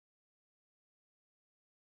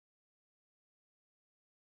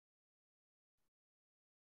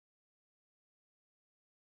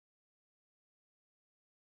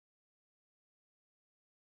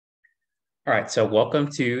All right, so welcome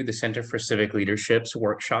to the Center for Civic Leadership's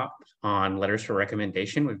workshop on letters for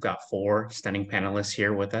recommendation. We've got four stunning panelists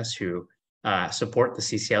here with us who support the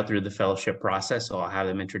CCL through the fellowship process. So I'll have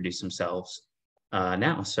them introduce themselves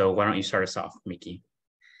now. So why don't you start us off, Miki?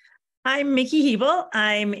 I'm Miki Hebel.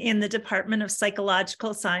 I'm in the Department of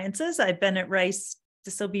Psychological Sciences. I've been at Rice.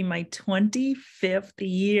 This will be my 25th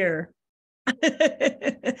year.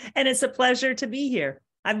 And it's a pleasure to be here.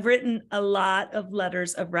 I've written a lot of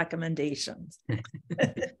letters of recommendations.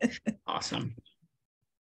 Awesome.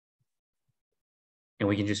 And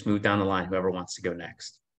we can just move down the line, whoever wants to go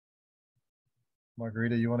next.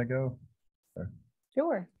 Margarita, you want to go?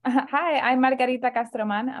 Sure. Hi, I'm Margarita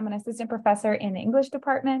Castroman. I'm an assistant professor in the English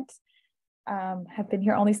department. Have been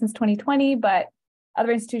here only since 2020, but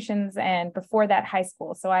other institutions and before that, high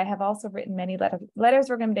school. So I have also written many letters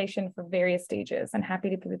of recommendation for various stages, and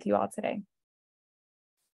happy to be with you all today.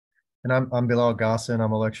 And I'm Bilal Ghassan.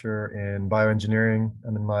 I'm a lecturer in bioengineering.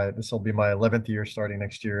 This will be my 11th year starting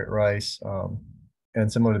next year at Rice.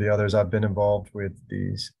 And similar to the others, I've been involved with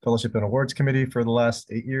the Fellowship and Awards Committee for the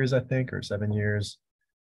last 8 years, I think, or 7 years.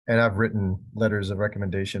 And I've written letters of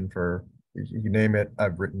recommendation for, you name it,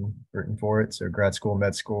 I've written for it. So grad school,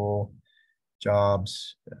 med school,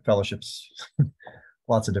 jobs, fellowships,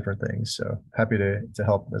 lots of different things. So happy to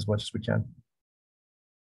help as much as we can.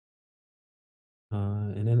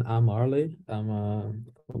 And then I'm Arley. I'm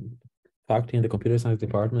faculty in the computer science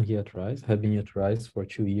department here at Rice. I've been at Rice for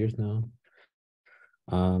 2 years now.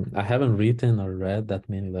 I haven't written or read that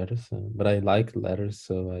many letters, but I like letters.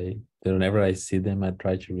 So whenever I see them, I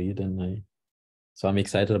try to read, so I'm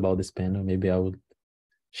excited about this panel. Maybe I would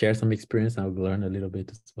share some experience. I would learn a little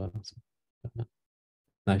bit as well. So,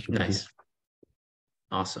 nice.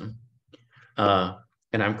 Awesome.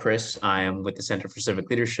 And I'm Chris. I am with the Center for Civic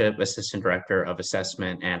Leadership, Assistant Director of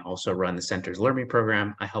Assessment, and also run the center's learning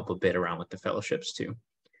program. I help a bit around with the fellowships too.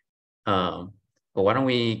 But why don't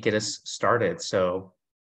we get us started? So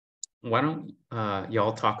why don't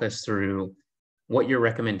y'all talk us through what your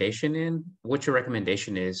recommendation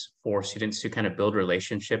is for students to kind of build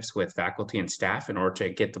relationships with faculty and staff in order to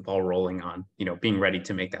get the ball rolling on, being ready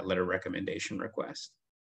to make that letter recommendation request.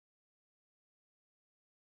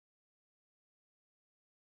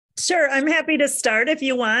 Sure, I'm happy to start if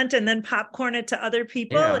you want, and then popcorn it to other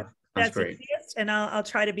people. Yeah, that's great. Easiest, and I'll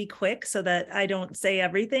try to be quick so that I don't say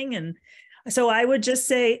everything. And so I would just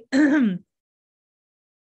say,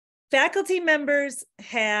 faculty members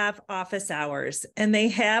have office hours, and they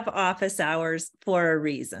have office hours for a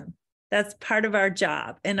reason. That's part of our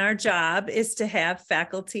job. And our job is to have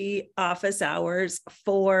faculty office hours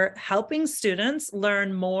for helping students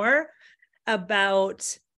learn more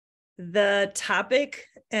about the topic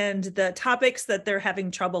and the topics that they're having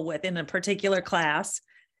trouble with in a particular class,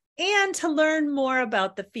 and to learn more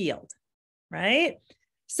about the field, right?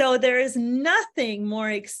 So there is nothing more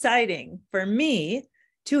exciting for me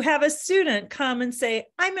to have a student come and say,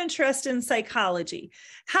 I'm interested in psychology.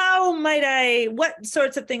 What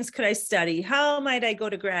sorts of things could I study? How might I go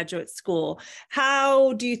to graduate school?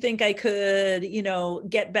 How do you think I could,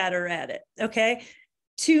 get better at it? Okay.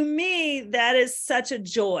 To me, that is such a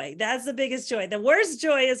joy. That's the biggest joy. The worst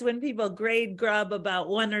joy is when people grade grub about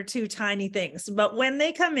one or two tiny things. But when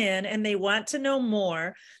they come in and they want to know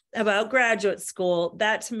more about graduate school,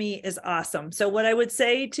 that to me is awesome. So what I would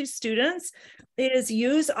say to students is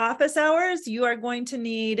use office hours. You are going to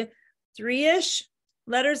need 3-ish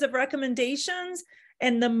letters of recommendations.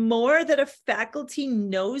 And the more that a faculty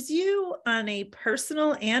knows you on a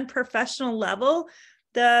personal and professional level,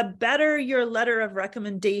 the better your letter of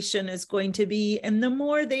recommendation is going to be, and the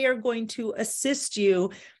more they are going to assist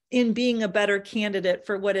you in being a better candidate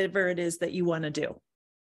for whatever it is that you want to do.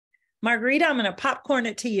 Margarita, I'm going to popcorn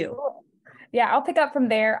it to you. Yeah, I'll pick up from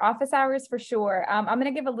there. Office hours for sure. I'm going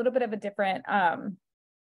to give a little bit of a different kind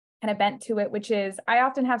of bent to it, which is I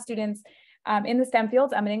often have students in the STEM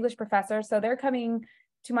fields. I'm an English professor, so they're coming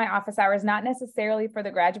to my office hours, not necessarily for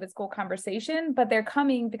the graduate school conversation, but they're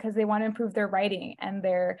coming because they want to improve their writing, and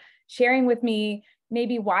they're sharing with me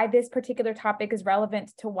maybe why this particular topic is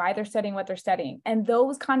relevant to why they're studying what they're studying. And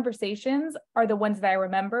those conversations are the ones that I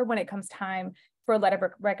remember when it comes time for a letter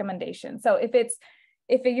of recommendation. So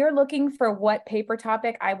if you're looking for what paper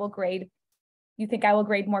topic you think I will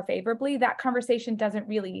grade more favorably, that conversation doesn't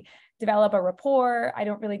really develop a rapport. I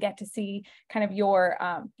don't really get to see kind of your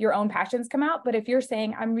own passions come out. But if you're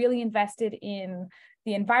saying, I'm really invested in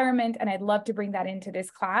the environment and I'd love to bring that into this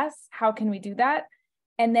class, how can we do that?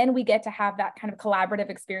 And then we get to have that kind of collaborative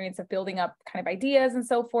experience of building up kind of ideas and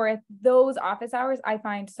so forth. Those office hours I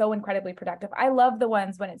find so incredibly productive. I love the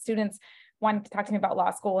ones when it's students wanting to talk to me about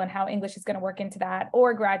law school and how English is going to work into that,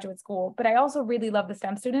 or graduate school. But I also really love the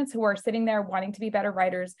STEM students who are sitting there wanting to be better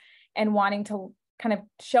writers and wanting to kind of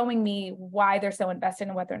showing me why they're so invested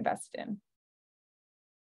in what they're invested in.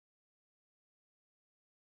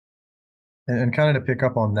 And kind of to pick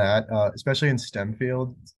up on that, especially in STEM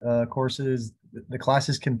field courses, the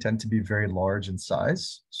classes can tend to be very large in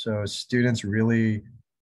size. So students really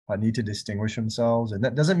need to distinguish themselves. And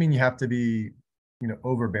that doesn't mean you have to be,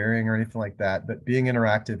 overbearing or anything like that, but being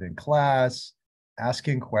interactive in class,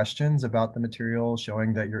 asking questions about the material,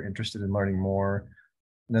 showing that you're interested in learning more.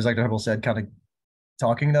 And as Dr. Hubble said, kind of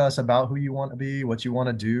talking to us about who you want to be, what you want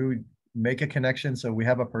to do, make a connection. So we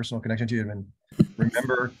have a personal connection to you. And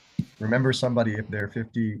remember somebody, if they're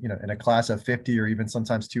 50, in a class of 50 or even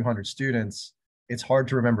sometimes 200 students, it's hard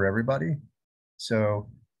to remember everybody. So,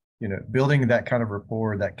 building that kind of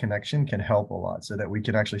rapport, that connection can help a lot so that we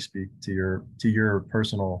can actually speak to your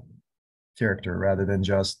personal character rather than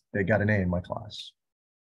just, they got an A in my class.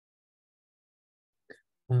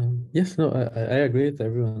 Yes, no, I agree with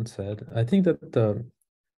everyone said. I think that,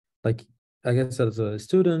 like, I guess as a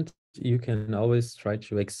student, you can always try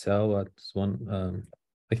to excel at one,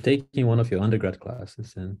 like taking one of your undergrad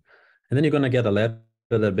classes, and then you're gonna get a letter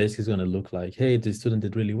that basically is gonna look like, hey, this student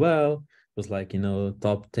did really well. It was like,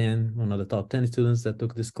 top 10, one of the top 10 students that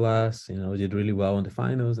took this class, did really well in the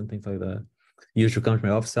finals and things like that. You should come to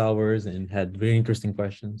my office hours and had very interesting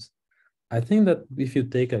questions. I think that if you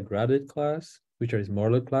take a graduate class, which is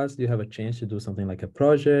moral class, you have a chance to do something like a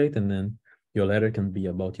project, and then your letter can be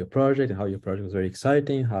about your project and how your project was very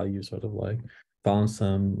exciting, how you sort of like found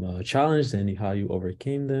some challenges and how you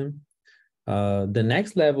overcame them. The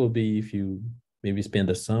next level will be if you maybe spend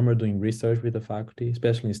the summer doing research with the faculty,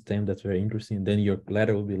 especially in STEM, that's very interesting. Then your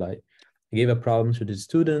letter will be like, I gave a problem to this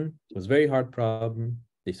student, it was a very hard problem,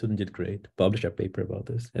 the student did great, publish a paper about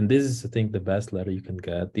this. And this is, I think, the best letter you can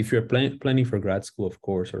get. If you're planning for grad school, of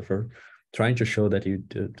course, or for trying to show that you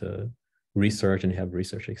did research and you have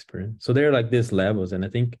research experience. So they're like these levels, and I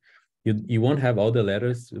think you won't have all the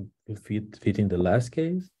letters to fit in the last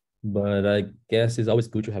case, but I guess it's always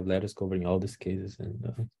good to have letters covering all these cases,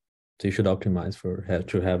 and so you should optimize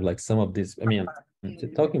to have like some of these. I mean, I'm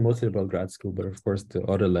talking mostly about grad school, but of course the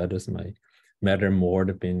other letters might matter more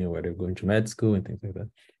depending on whether you're going to med school and things like that.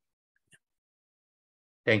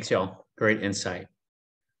 Thanks, y'all. Great insight.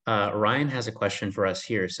 Ryan has a question for us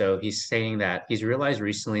here. So he's saying that he's realized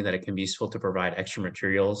recently that it can be useful to provide extra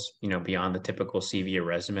materials, beyond the typical CV or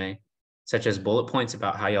resume, such as bullet points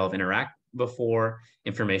about how y'all have interacted before,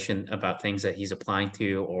 information about things that he's applying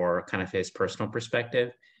to, or kind of his personal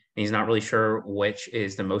perspective. And he's not really sure which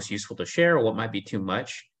is the most useful to share or what might be too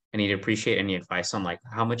much. And he'd appreciate any advice on like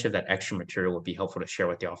how much of that extra material would be helpful to share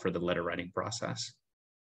with y'all for the letter writing process.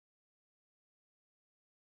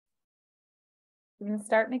 You gonna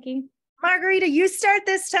start, Nikki? Margarita, you start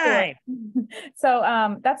this time. Sure.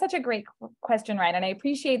 So that's such a great question, Ryan. And I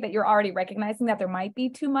appreciate that you're already recognizing that there might be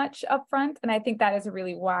too much upfront. And I think that is a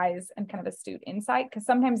really wise and kind of astute insight, because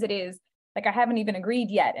sometimes it is like, I haven't even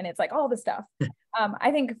agreed yet. And it's like all the stuff.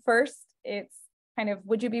 I think first it's kind of,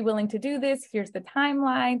 would you be willing to do this? Here's the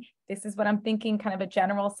timeline. This is what I'm thinking, kind of a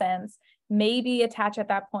general sense. Maybe attach at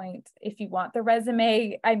that point if you want the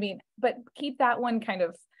resume. But keep that one kind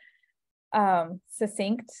of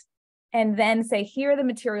succinct, and then say, here are the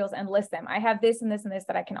materials and list them. I have this and this and this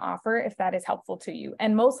that I can offer if that is helpful to you.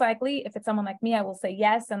 And most likely, if it's someone like me, I will say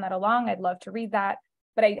yes, send that along. I'd love to read that.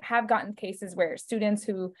 But I have gotten cases where students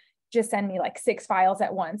who just send me like 6 files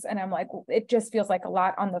at once, and I'm like, it just feels like a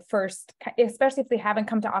lot on the first, especially if they haven't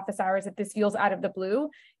come to office hours. If this feels out of the blue,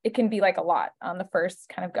 it can be like a lot on the first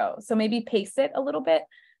kind of go. So maybe pace it a little bit.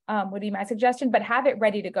 Would be my suggestion, but have it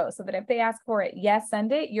ready to go so that if they ask for it, yes,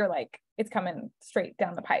 send it. You're like, it's coming straight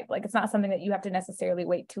down the pipe. Like, it's not something that you have to necessarily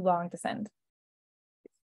wait too long to send.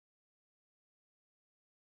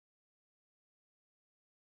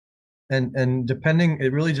 And depending,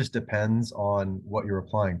 it really just depends on what you're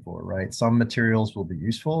applying for, right? Some materials will be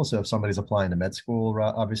useful. So if somebody's applying to med school,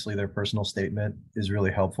 obviously their personal statement is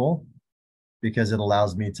really helpful, because it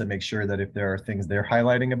allows me to make sure that if there are things they're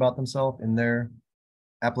highlighting about themselves in their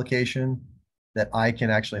application that I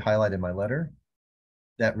can actually highlight in my letter,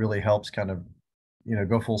 that really helps kind of,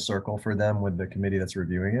 go full circle for them with the committee that's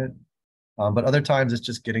reviewing it. But other times it's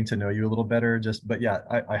just getting to know you a little better. But yeah,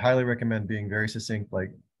 I highly recommend being very succinct,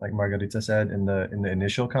 like Margarita said, in the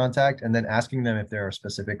initial contact, and then asking them if there are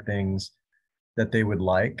specific things that they would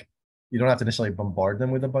like. You don't have to necessarily bombard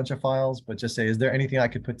them with a bunch of files, but just say, is there anything I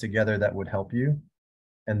could put together that would help you?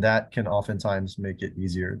 And that can oftentimes make it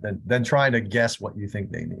easier than trying to guess what you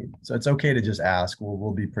think they need. So it's okay to just ask.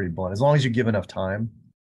 We'll be pretty blunt. As long as you give enough time,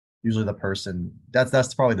 usually the person,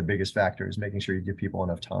 that's probably the biggest factor, is making sure you give people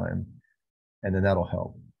enough time, and then that'll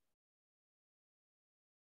help.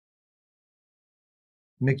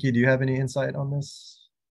 Mickey, do you have any insight on this?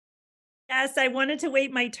 Yes, I wanted to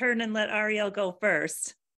wait my turn and let Ariel go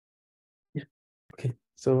first. Yeah. Okay.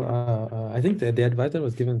 So I think that the advice that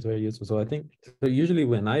was given is very useful. So I think so usually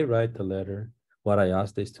when I write the letter, what I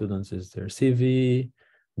ask the students is their CV,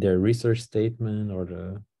 their research statement, or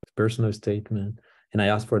the personal statement, and I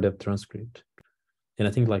ask for the transcript. And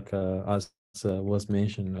I think like as was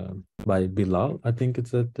mentioned by Bilal, I think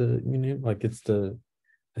it's at the like it's the,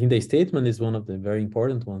 I think the statement is one of the very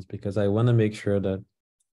important ones, because I want to make sure that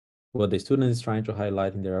what the student is trying to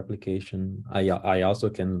highlight in their application, I also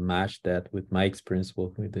can match that with my experience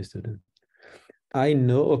working with the student. I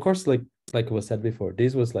know, of course, like was said before,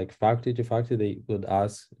 this was like faculty to faculty, they would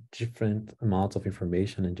ask different amounts of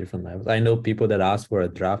information in different levels. I know people that ask for a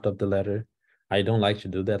draft of the letter. I don't like to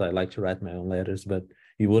do that. I like to write my own letters, but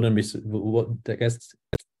you wouldn't be, I guess,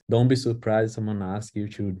 don't be surprised someone asks you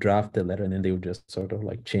to draft the letter and then they would just sort of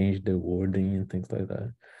like change the wording and things like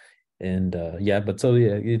that. And yeah, but so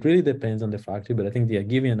yeah, it really depends on the faculty, but I think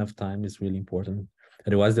giving enough time is really important.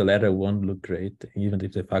 Otherwise the letter won't look great, even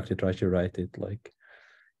if the faculty tries to write it like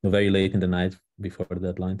very late in the night before the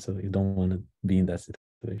deadline. So you don't want to be in that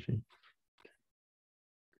situation.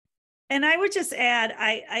 And I would just add,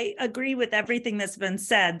 I agree with everything that's been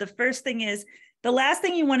said. The first thing is, the last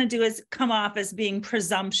thing you want to do is come off as being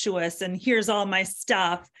presumptuous and here's all my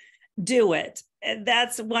stuff, do it. And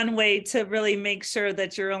that's one way to really make sure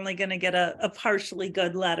that you're only going to get a partially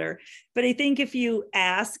good letter. But I think if you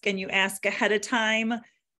ask, and you ask ahead of time,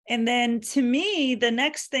 and then to me, the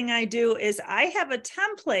next thing I do is I have a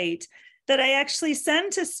template that I actually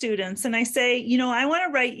send to students, and I say, you know, I want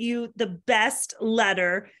to write you the best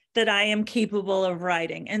letter that I am capable of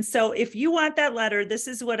writing. And so if you want that letter, this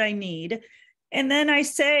is what I need. And then I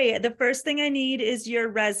say, the first thing I need is your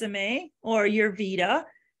resume or your vita.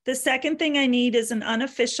 The second thing I need is an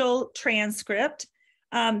unofficial transcript.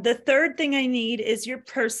 The third thing I need is your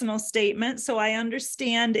personal statement, so I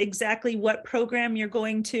understand exactly what program you're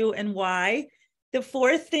going to and why. The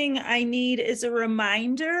fourth thing I need is a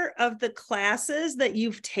reminder of the classes that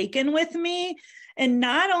you've taken with me, and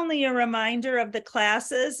not only a reminder of the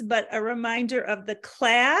classes, but a reminder of the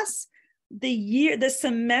class, the year, the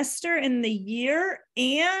semester and the year,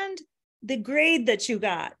 and the grade that you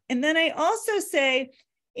got. And then I also say,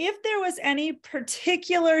 if there was any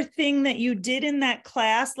particular thing that you did in that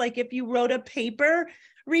class, like if you wrote a paper,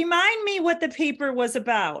 remind me what the paper was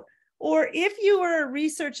about. Or if you were a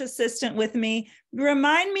research assistant with me,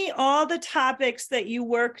 remind me all the topics that you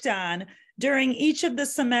worked on during each of the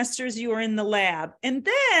semesters you were in the lab. And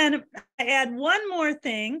then I add one more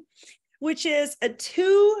thing, which is a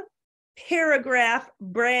 2-paragraph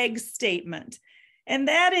brag statement. And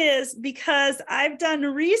that is because I've done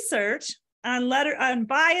research on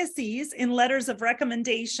biases in letters of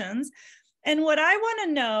recommendations. And what I want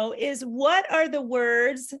to know is, what are the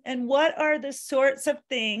words and what are the sorts of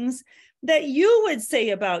things that you would say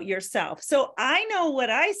about yourself? So I know what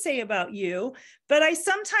I say about you, but I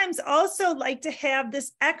sometimes also like to have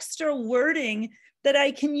this extra wording that I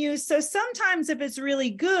can use. So sometimes if it's really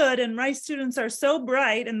good, and my students are so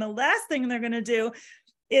bright, and the last thing they're going to do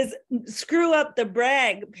is screw up the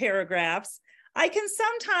brag paragraphs, I can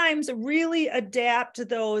sometimes really adapt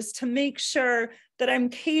those to make sure that I'm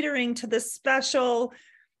catering to the special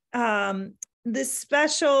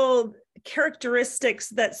characteristics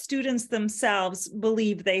that students themselves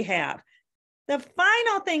believe they have. The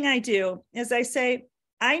final thing I do is I say,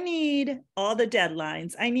 I need all the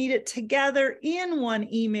deadlines. I need it together in one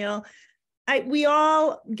email. We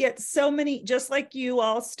all get so many, just like you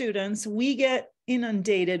all students, we get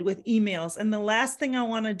inundated with emails. And the last thing I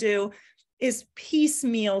want to do is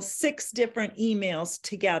piecemeal 6 different emails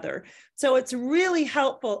together. So it's really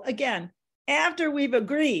helpful, again, after we've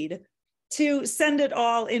agreed, to send it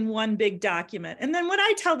all in one big document. And then what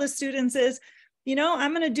I tell the students is, you know,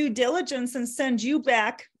 I'm going to do diligence and send you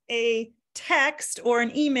back a text or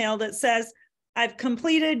an email that says, I've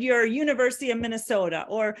completed your University of Minnesota,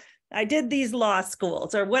 or I did these law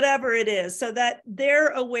schools, or whatever it is, so that they're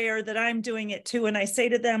aware that I'm doing it too. And I say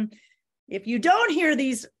to them, if you don't hear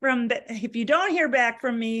back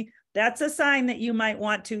from me, that's a sign that you might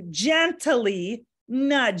want to gently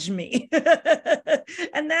nudge me.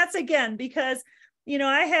 And that's, again, because, you know,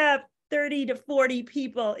 I have 30 to 40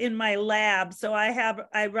 people in my lab. So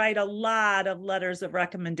I write a lot of letters of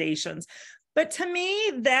recommendations. But to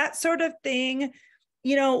me, that sort of thing,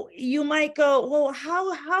 you know, you might go, well,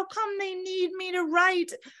 how come they need me to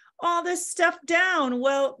write all this stuff down.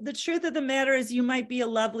 Well, the truth of the matter is you might be a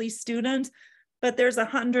lovely student, but there's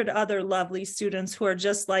 100 other lovely students who are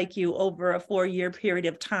just like you over a 4-year period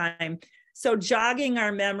of time. So jogging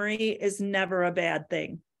our memory is never a bad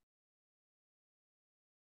thing.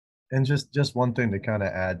 And just one thing to kind of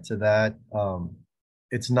add to that,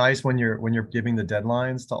 it's nice when you're giving the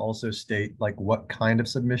deadlines to also state like what kind of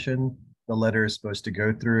submission the letter is supposed to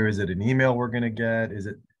go through. Is it an email we're going to get? Is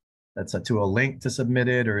it that's to a link to submit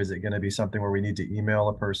it, or is it going to be something where we need to email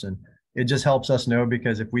a person? It just helps us know,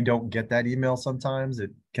 because if we don't get that email, sometimes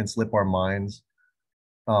it can slip our minds.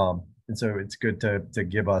 And so it's good to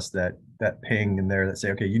give us that ping in there that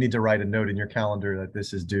say, okay, you need to write a note in your calendar that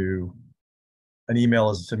this is due. An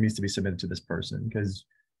email needs to be submitted to this person, because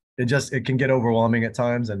it can get overwhelming at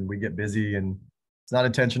times, and we get busy, and it's not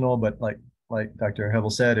intentional, but like Dr.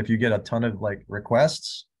 Hevel said, if you get a ton of like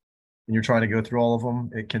requests and you're trying to go through all of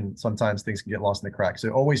them, sometimes things can get lost in the cracks. So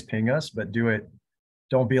always ping us, but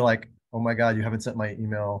don't be like, oh my God, you haven't sent my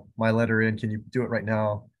letter in. Can you do it right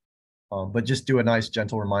now? But just do a nice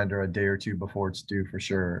gentle reminder a day or two before it's due for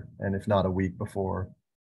sure. And if not, a week before,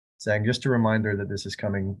 saying just a reminder that this is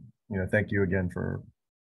coming, thank you again for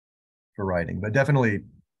writing. But definitely,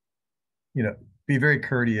 be very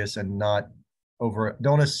courteous and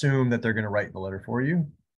don't assume that they're going to write the letter for you,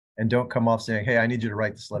 and don't come off saying, hey, I need you to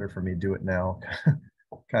write this letter for me, do it now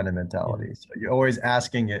kind of mentality. Yeah. So you're always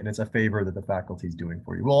asking it, and it's a favor that the faculty is doing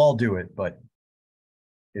for you. We'll all do it, but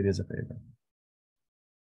it is a favor.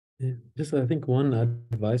 Yeah, just I think one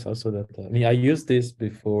advice also that I used this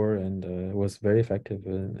before and was very effective.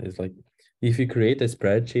 Is like, if you create a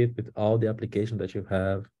spreadsheet with all the applications that you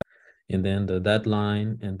have, and then the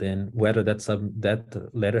deadline, and then whether that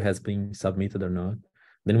letter has been submitted or not,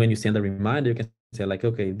 then when you send a reminder, you can say like,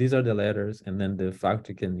 okay, these are the letters, and then the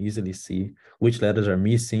faculty can easily see which letters are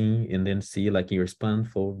missing, and then see like in your spam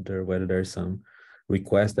folder whether there's some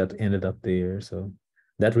request that ended up there. So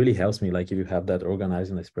that really helps me, like if you have that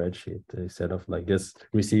organized in a spreadsheet, instead of like just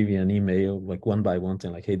receiving an email like one by one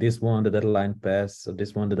saying like, hey, this one, the deadline passed, so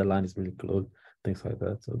this one, the deadline is really close, things like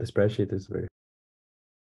that. So the spreadsheet is very...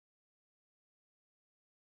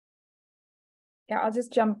 Yeah, I'll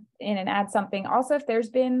just jump in and add something. Also, if there's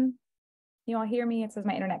been, you all hear me? It says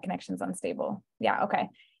my internet connection's unstable. Yeah, okay.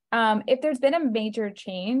 If there's been a major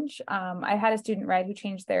change, I had a student, right, who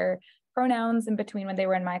changed their pronouns in between when they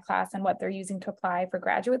were in my class and what they're using to apply for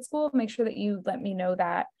graduate school. Make sure that you let me know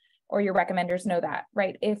that, or your recommenders know that,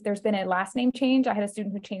 right? If there's been a last name change, I had a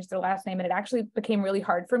student who changed their last name, and it actually became really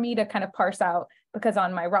hard for me to kind of parse out, because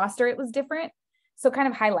on my roster it was different. So kind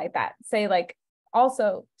of highlight that, say like,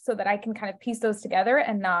 also, so that I can kind of piece those together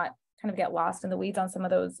and not kind of get lost in the weeds on some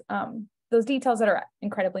of those details that are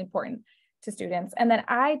incredibly important to students. And then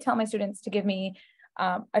I tell my students to give me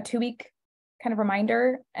a 2-week kind of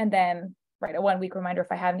reminder, and then write a 1-week reminder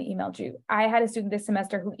if I haven't emailed you. I had a student this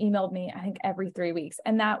semester who emailed me, I think every 3 weeks,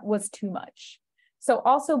 and that was too much. So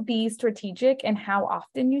also be strategic in how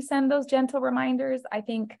often you send those gentle reminders. I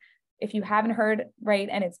think if you haven't heard, right,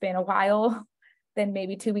 and it's been a while, then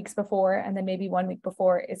maybe 2 weeks before, and then maybe 1 week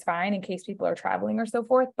before is fine in case people are traveling or so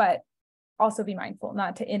forth. But also be mindful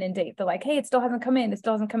not to inundate the like, hey, it still hasn't come in, it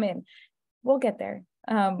still hasn't come in. We'll get there.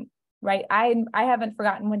 Right. I haven't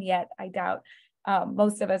forgotten one yet. I doubt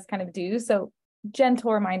most of us kind of do. So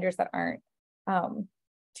gentle reminders that aren't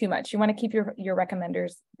too much. You want to keep your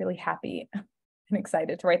recommenders really happy and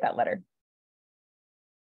excited to write that letter.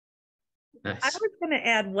 Nice. I was going to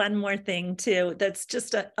add one more thing too. That's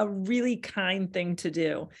just a really kind thing to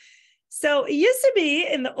do. So it used to be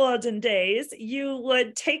in the olden days, you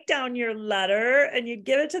would take down your letter and you'd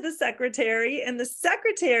give it to the secretary, and the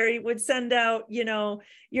secretary would send out,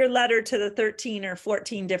 your letter to the 13 or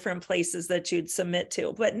 14 different places that you'd submit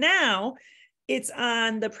to. But now it's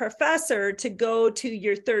on the professor to go to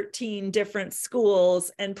your 13 different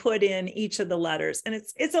schools and put in each of the letters. And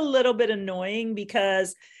it's a little bit annoying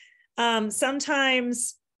because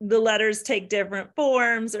sometimes the letters take different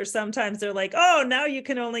forms, or sometimes they're like, oh, now you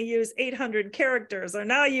can only use 800 characters, or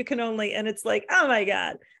now you can only, and it's like, oh my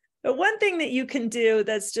God. But one thing that you can do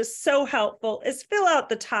that's just so helpful is fill out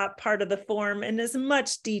the top part of the form in as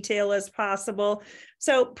much detail as possible.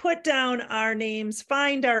 So put down our names,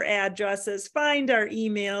 find our addresses, find our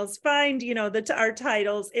emails, find, our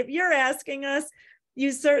titles. If you're asking us,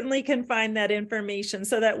 you certainly can find that information,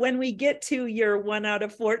 so that when we get to your 1 out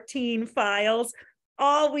of 14 files,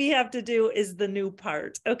 all we have to do is the new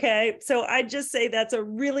part. Okay. So I just say that's a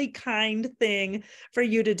really kind thing for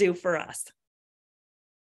you to do for us.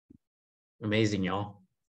 Amazing, y'all.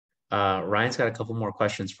 Ryan's got a couple more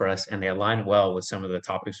questions for us, and they align well with some of the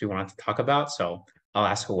topics we wanted to talk about. So I'll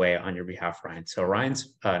ask away on your behalf, Ryan. So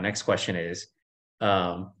Ryan's next question is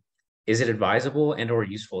it advisable and or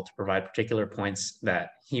useful to provide particular points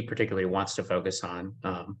that he particularly wants to focus on?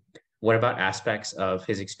 What about aspects of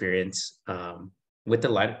his experience with the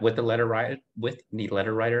letter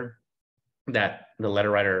writer that the letter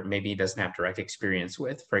writer maybe doesn't have direct experience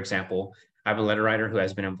with? For example, I have a letter writer who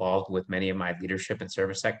has been involved with many of my leadership and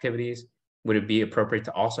service activities. Would it be appropriate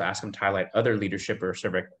to also ask him to highlight other leadership or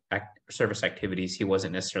service activities he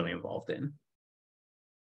wasn't necessarily involved in?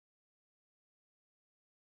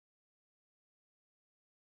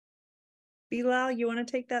 Bilal, you want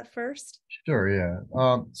to take that first? Sure,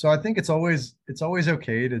 yeah. So I think it's always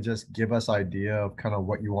okay to just give us idea of kind of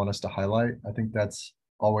what you want us to highlight. I think that's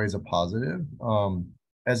always a positive.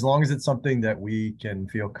 As long as it's something that we can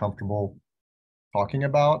feel comfortable talking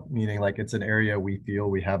about, meaning like it's an area we feel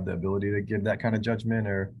we have the ability to give that kind of judgment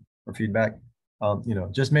or feedback.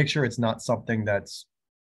 Just make sure it's not something that's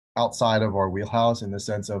outside of our wheelhouse, in the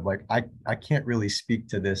sense of like, I can't really speak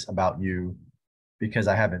to this about you because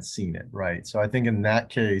I haven't seen it, right? So I think in that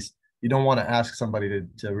case, you don't want to ask somebody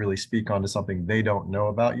to really speak onto something they don't know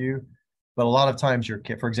about you. But a lot of times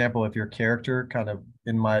for example, if your character kind of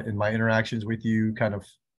in my interactions with you kind of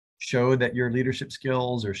show that your leadership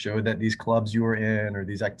skills or show that these clubs you were in or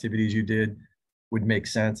these activities you did would make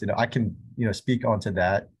sense, I can, speak onto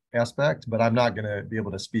that aspect, but I'm not going to be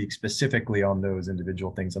able to speak specifically on those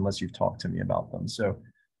individual things unless you've talked to me about them. So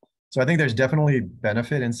I think there's definitely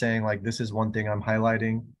benefit in saying like, this is one thing I'm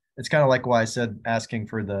highlighting. It's kind of like why I said asking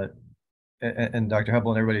for and Dr.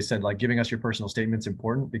 Heppel and everybody said like giving us your personal statement's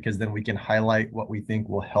important, because then we can highlight what we think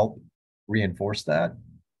will help reinforce that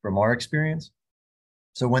from our experience.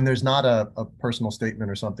 So when there's not a personal statement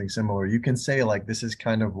or something similar, you can say like, this is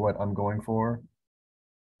kind of what I'm going for.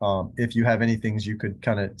 If you have any things you could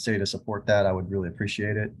kind of say to support that, I would really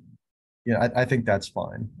appreciate it. I think that's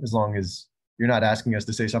fine, as long as you're not asking us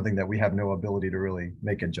to say something that we have no ability to really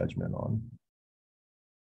make a judgment on.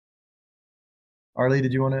 Arlie,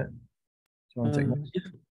 did you want to take next? Yeah.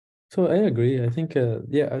 So I agree. I think,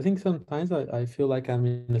 I think sometimes I feel like I'm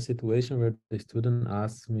in a situation where the student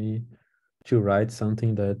asks me to write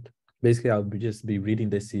something that basically I'll just be reading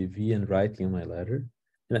the CV and writing my letter.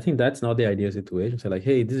 And I think that's not the ideal situation. So like,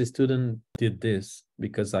 hey, this student did this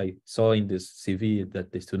because I saw in this CV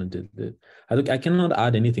that the student did this. I cannot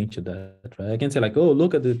add anything to that, right? I can say like, oh,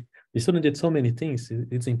 look at the student did so many things.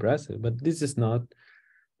 It's impressive, but this is not.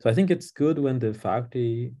 So I think it's good when the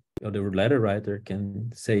faculty or the letter writer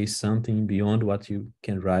can say something beyond what you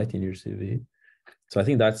can write in your CV. So I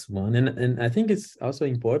think that's one. And I think it's also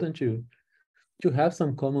important to have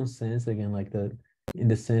some common sense again, like that, in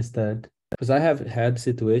the sense that, because I have had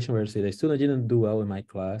situation where say the student didn't do well in my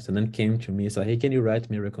class and then came to me and said, hey, can you write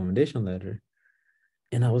me a recommendation letter?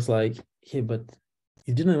 And I was like, hey, but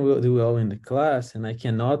you didn't do well in the class, and I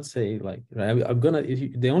cannot say like, right,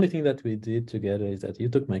 the only thing that we did together is that you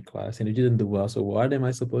took my class and you didn't do well, so what am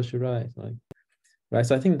I supposed to write? Like, right?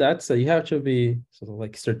 So I think that's you have to be sort of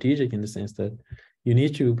like strategic in the sense that you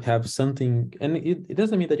need to have something, and it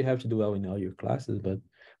doesn't mean that you have to do well in all your classes, but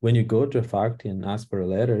when you go to a faculty and ask for a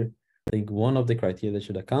letter, I think one of the criteria that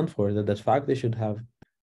should account for is that faculty should have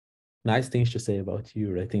nice things to say about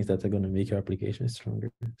you, right? Things that are going to make your application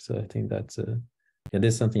stronger. So I think that's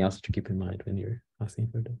there's something else to keep in mind when you're asking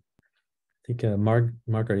for that. I think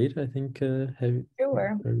Margarita, I think have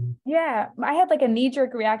Sure. Yeah, I had like a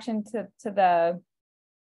knee-jerk reaction to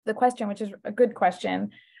the question, which is a good question.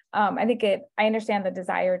 I think I understand the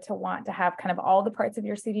desire to want to have kind of all the parts of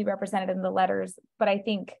your CV represented in the letters, but I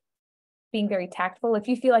think being very tactful, if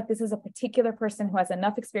you feel like this is a particular person who has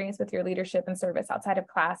enough experience with your leadership and service outside of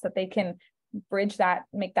class that they can bridge that,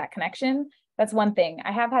 make that connection, that's one thing.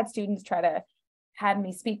 I have had students try to have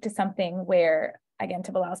me speak to something where, again,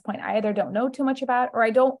 to Bilal's point, I either don't know too much about, or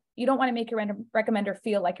you don't want to make your recommender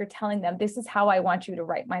feel like you're telling them, this is how I want you to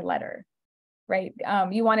write my letter, right?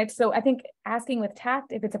 You want it, so I think asking with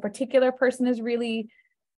tact, if it's a particular person, is really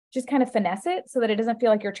just kind of finesse it so that it doesn't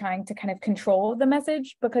feel like you're trying to kind of control the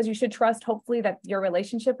message, because you should trust, hopefully, that your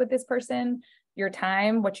relationship with this person, your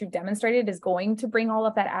time, what you've demonstrated is going to bring all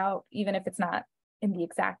of that out, even if it's not in the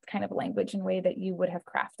exact kind of language and way that you would have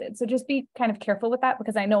crafted. So just be kind of careful with that,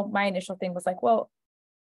 because I know my initial thing was like, well,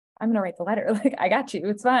 I'm going to write the letter. Like, I got you,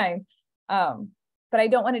 it's fine. But I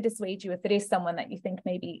don't want to dissuade you if it is someone that you think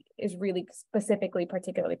maybe is really specifically,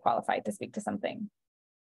 particularly qualified to speak to something.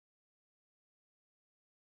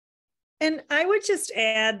 And I would just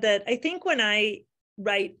add that I think when I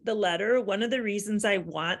write the letter, one of the reasons I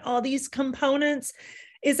want all these components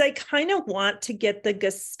is I kind of want to get the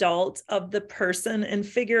gestalt of the person and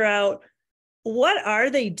figure out what are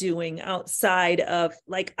they doing outside of,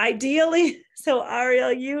 like, ideally? So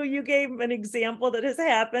Ariel, you gave an example that has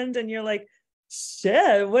happened and you're like,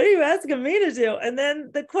 shit, what are you asking me to do? And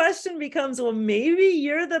then the question becomes, well, maybe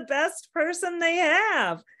you're the best person they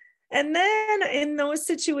have. And then in those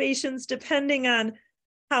situations, depending on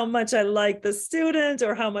how much I like the student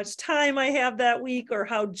or how much time I have that week or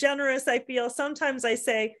how generous I feel, sometimes I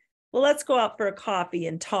say, well, let's go out for a coffee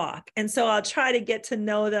and talk. And so I'll try to get to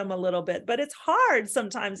know them a little bit, but it's hard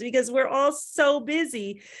sometimes because we're all so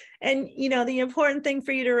busy. And, you know, the important thing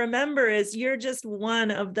for you to remember is you're just one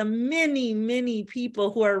of the many, many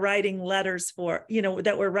people who are writing letters for, you know,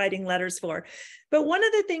 that we're writing letters for. But one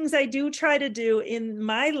of the things I do try to do in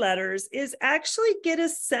my letters is actually get a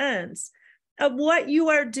sense of what you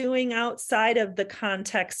are doing outside of the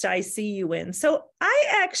context I see you in. So I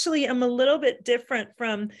actually am a little bit different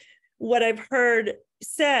from what I've heard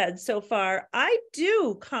said so far. I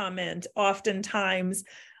do comment oftentimes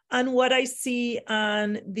on what I see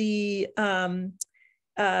on the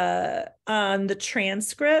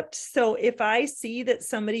transcript. So if I see that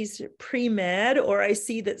somebody's pre-med, or I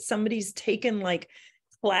see that somebody's taken like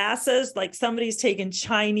classes, like somebody's taken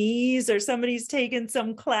Chinese, or somebody's taken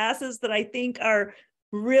some classes that I think are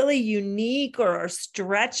really unique or are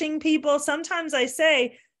stretching people, sometimes I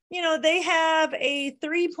say, you know, they have a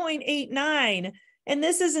 3.89. And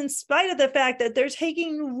this is in spite of the fact that they're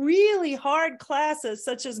taking really hard classes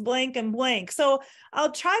such as blank and blank. So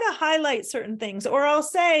I'll try to highlight certain things, or I'll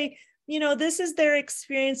say, you know, this is their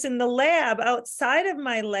experience in the lab. Outside of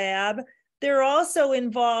my lab, they're also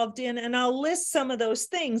involved in, and I'll list some of those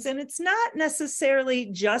things. And it's not necessarily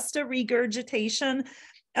just a regurgitation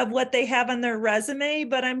of what they have on their resume,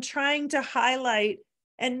 but I'm trying to highlight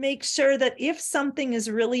and make sure that if something is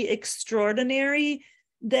really extraordinary,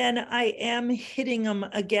 then I am hitting them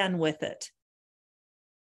again with it.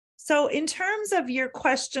 So in terms of your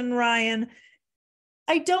question, Ryan,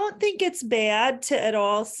 I don't think it's bad to at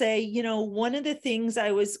all say, you know, one of the things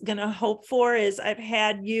I was going to hope for is I've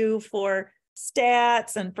had you for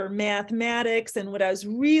stats and for mathematics. And what I was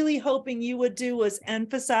really hoping you would do was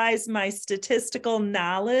emphasize my statistical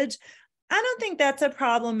knowledge. I don't think that's a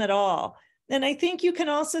problem at all. And I think you can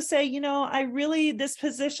also say, you know, this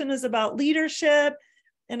position is about leadership.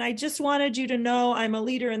 And I just wanted you to know I'm a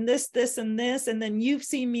leader in this, this, and this. And then you've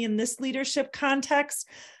seen me in this leadership context.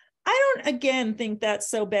 I don't, again, think that's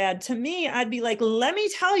so bad. To me, I'd be like, let me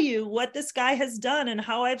tell you what this guy has done and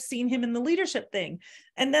how I've seen him in the leadership thing.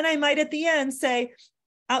 And then I might at the end say,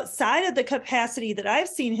 outside of the capacity that I've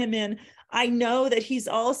seen him in, I know that he's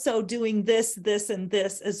also doing this, this, and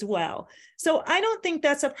this as well. So I don't think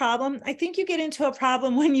that's a problem. I think you get into a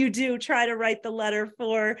problem when you do try to write the letter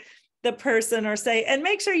for the person or say, and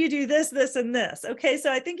make sure you do this, this, and this. Okay,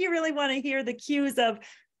 so I think you really want to hear the cues of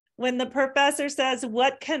when the professor says,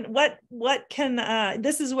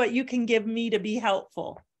 this is what you can give me to be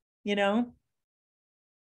helpful, you know?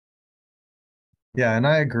 Yeah, and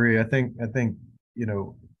I agree. I think, you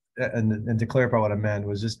know, and to clarify what I meant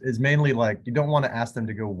was just, it's mainly like, you don't want to ask them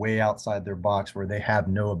to go way outside their box where they have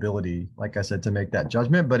no ability, like I said, to make that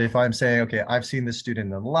judgment. But if I'm saying, okay, I've seen this student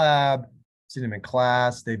in the lab, seen them in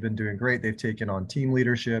class, they've been doing great, they've taken on team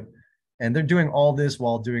leadership, and they're doing all this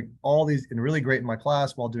while doing all these, and really great in my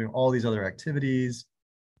class while doing all these other activities,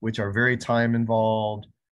 which are very time involved.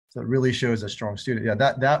 So it really shows a strong student. Yeah,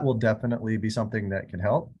 that will definitely be something that can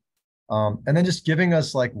help. And then just giving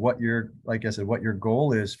us like what your, like I said, what your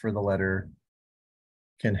goal is for the letter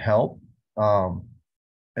can help. And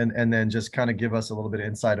then just kind of give us a little bit of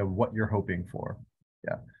insight of what you're hoping for.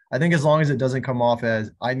 Yeah. I think as long as it doesn't come off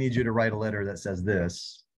as, I need you to write a letter that says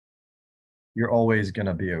this, you're always going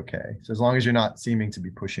to be okay. So as long as you're not seeming to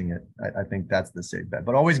be pushing it, I think that's the safe bet.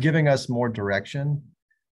 But always giving us more direction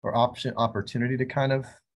or opportunity to kind of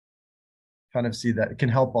see that. It can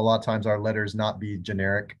help a lot of times our letters not be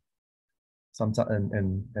generic, sometimes,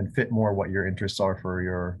 and fit more what your interests are for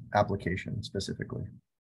your application specifically.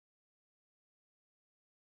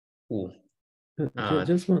 Cool.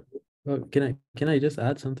 Just one. Can I just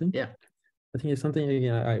add something? Yeah. I think it's something,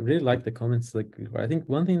 I really like the comments. Like, I think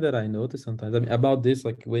one thing that I notice sometimes, I mean, about this,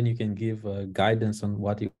 like when you can give guidance on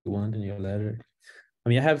what you want in your letter. I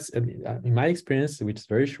mean, in my experience, which is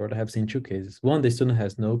very short, I have seen two cases. One, the student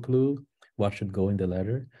has no clue what should go in the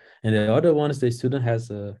letter. And the other one is the student has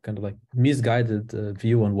a kind of like misguided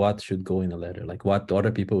view on what should go in the letter, like what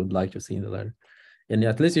other people would like to see in the letter. And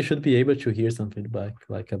at least you should be able to hear some feedback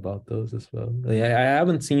like about those as well. Like, I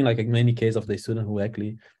haven't seen like many cases of the student who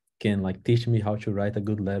actually can like teach me how to write a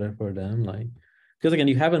good letter for them. Like, because again,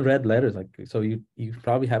 you haven't read letters, like, so you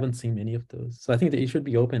probably haven't seen many of those. So I think that you should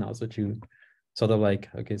be open also to sort of like,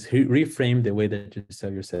 okay, so reframe the way that you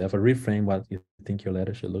sell yourself, or reframe what you think your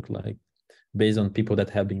letter should look like based on people that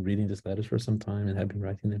have been reading these letters for some time and have been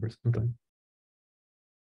writing them for some time.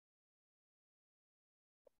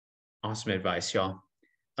 Awesome advice, y'all.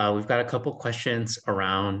 We've got a couple questions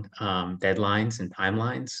around deadlines and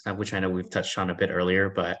timelines, which I know we've touched on a bit earlier,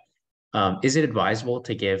 but is it advisable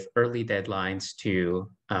to give early deadlines to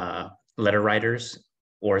letter writers,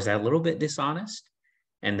 or is that a little bit dishonest?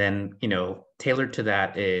 And then, tailored to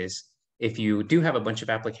that is, if you do have a bunch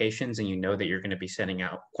of applications and you know that you're going to be sending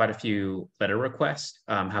out quite a few letter requests,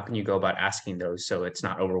 how can you go about asking those so it's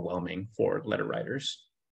not overwhelming for letter writers?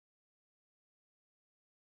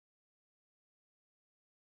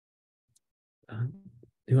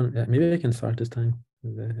 Maybe I can start this time.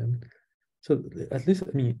 So at least,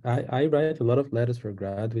 I mean, I write a lot of letters for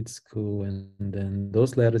graduate school, and then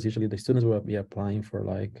those letters, usually the students will be applying for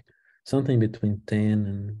like something between 10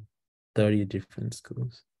 and 30 different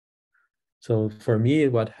schools. So for me,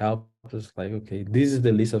 what helps is like, okay, this is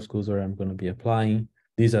the list of schools where I'm going to be applying.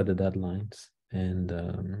 These are the deadlines. And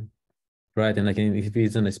right, and like if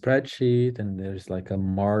it's in a spreadsheet and there's like a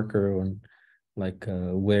marker on like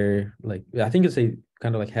where, like, I think it's a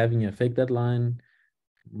kind of like having a fake deadline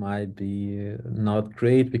might be not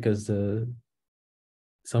great, because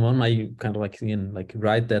someone might kind of like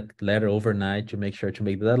write that letter overnight to make sure to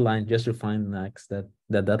make the deadline, just to find next that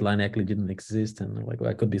deadline actually didn't exist, and like, well,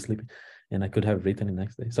 I could be sleeping and I could have written the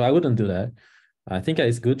next day. So I wouldn't do that. I think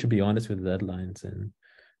it's good to be honest with the deadlines, and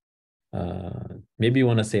maybe you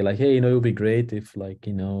want to say like, hey, it would be great if like,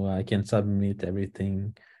 I can submit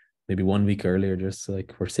everything maybe 1 week earlier, just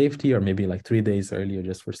like for safety, or maybe like 3 days earlier,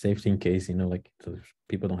 just for safety, in case, like, so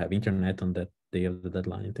people don't have internet on that day of the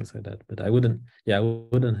deadline and things like that. But I wouldn't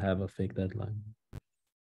have a fake deadline.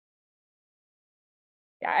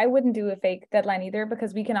 Yeah, I wouldn't do a fake deadline either,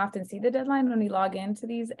 because we can often see the deadline when we log into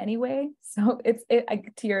these anyway. So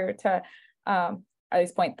to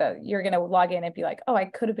Ali's point, that you're going to log in and be like, oh, I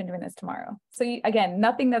could have been doing this tomorrow. So again,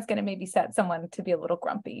 nothing that's going to maybe set someone to be a little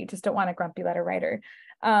grumpy. You just don't want a grumpy letter writer.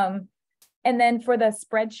 And then for the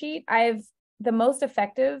spreadsheet, the most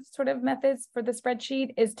effective sort of methods for the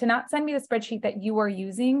spreadsheet is to not send me the spreadsheet that you are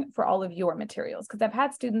using for all of your materials. Because I've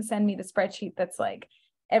had students send me the spreadsheet that's like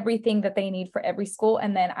everything that they need for every school,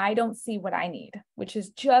 and then I don't see what I need, which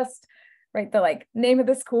is just right, the like name of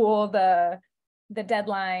the school, the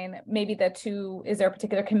deadline, maybe is there a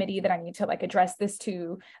particular committee that I need to like address this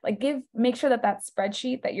to, like make sure that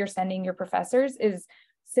spreadsheet that you're sending your professors is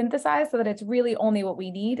synthesized so that it's really only what we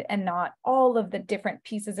need, and not all of the different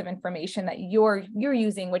pieces of information that you're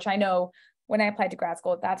using, which I know when I applied to grad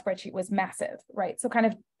school, that spreadsheet was massive, right? So kind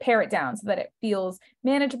of pare it down so that it feels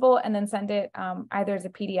manageable, and then send it either as a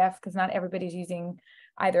PDF, because not everybody's using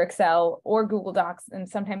either Excel or Google Docs. And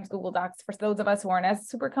sometimes Google Docs, for those of us who aren't as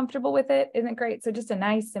super comfortable with it, isn't great. So just a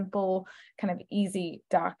nice, simple, kind of easy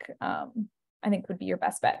doc, I think would be your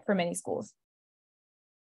best bet for many schools.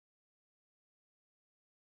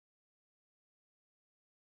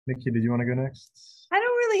 Nikki, did you want to go next? I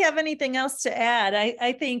don't really have anything else to add.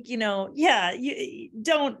 I think, yeah, you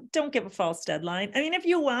don't give a false deadline. I mean,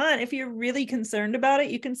 if you're really concerned about it,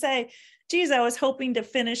 you can say, geez, I was hoping to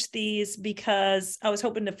finish these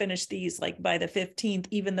like by the 15th,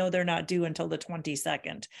 even though they're not due until the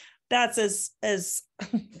 22nd. That's as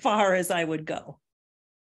far as I would go.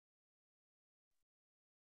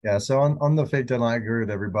 Yeah, so on the fake deadline, I agree with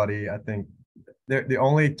everybody. I think the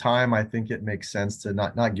only time I think it makes sense to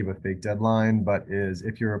not give a fake deadline, but is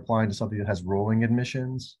if you're applying to something that has rolling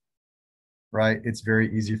admissions, right? It's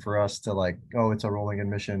very easy for us to like, oh, it's a rolling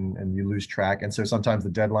admission, and you lose track. And so sometimes the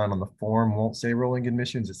deadline on the form won't say rolling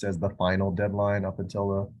admissions. It says the final deadline up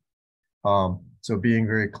until so being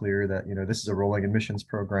very clear that, this is a rolling admissions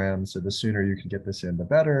program. So the sooner you can get this in, the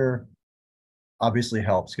better. Obviously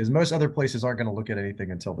helps, because most other places aren't going to look at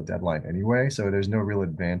anything until the deadline anyway. So there's no real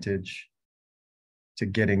advantage to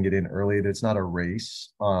getting it in early. It's not a race.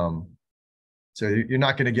 So you're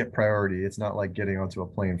not going to get priority. It's not like getting onto a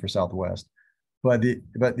plane for Southwest. But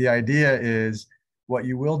the idea is, what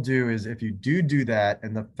you will do is, if you do that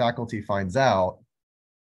and the faculty finds out,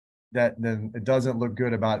 that then it doesn't look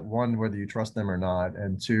good about, one, whether you trust them or not,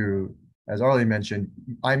 and two, as Arlie mentioned,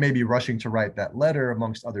 I may be rushing to write that letter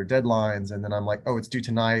amongst other deadlines, and then I'm like, oh, it's due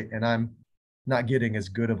tonight, and I'm not getting as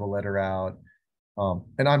good of a letter out.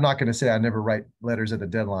 And I'm not going to say I never write letters at the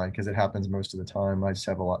deadline, because it happens most of the time. I just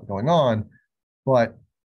have a lot going on. But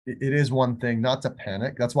it is one thing not to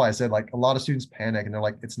panic. That's why I said, like, a lot of students panic and they're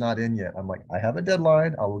like, it's not in yet. I'm like, I have a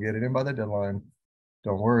deadline. I will get it in by the deadline.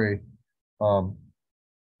 Don't worry.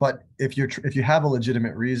 But if you have a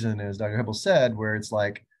legitimate reason, as Dr. Hempel said, where it's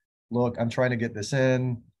like, look, I'm trying to get this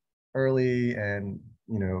in early, and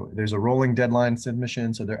there's a rolling deadline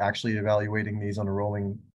submission, so they're actually evaluating these on a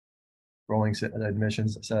rolling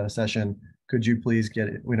admissions session. Could you please get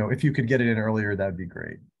it? If you could get it in earlier, that'd be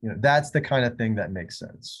great. That's the kind of thing that makes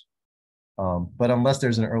sense. But unless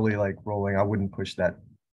there's an early rolling, I wouldn't push that.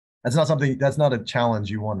 That's not a challenge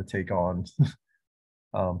you want to take on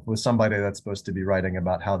with somebody that's supposed to be writing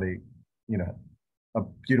about how they, a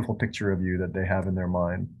beautiful picture of you that they have in their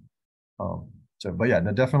mind. But yeah,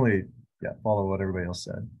 no, definitely, yeah, follow what everybody else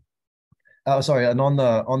said. Oh, sorry, and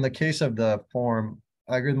on the case of the form,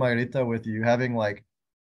 I agree with Margarita with you having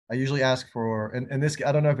I usually ask for, and this,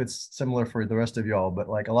 I don't know if it's similar for the rest of y'all, but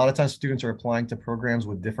a lot of times students are applying to programs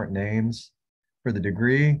with different names for the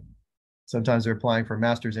degree. Sometimes they're applying for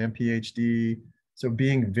master's and PhD. So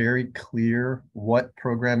being very clear what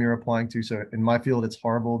program you're applying to. So in my field, it's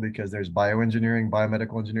horrible because there's bioengineering,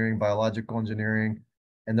 biomedical engineering, biological engineering,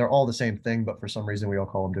 and they're all the same thing, but for some reason we all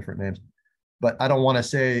call them different names. But I don't want to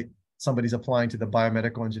say somebody's applying to the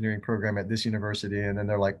biomedical engineering program at this university, and then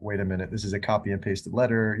they're like, wait a minute, this is a copy and pasted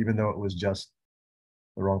letter, even though it was just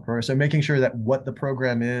the wrong program. So making sure that what the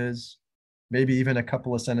program is, maybe even a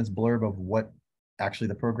couple of sentence blurb of what actually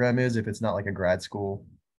the program is, if it's not like a grad school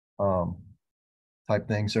type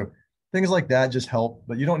thing. So things like that just help,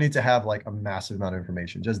 but you don't need to have a massive amount of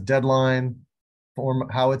information. Just deadline, form,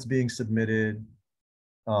 how it's being submitted,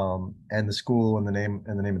 and the school and the name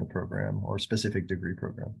of the program or specific degree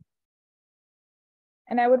program.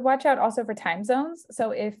 And I would watch out also for time zones.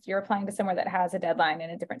 So if you're applying to somewhere that has a deadline in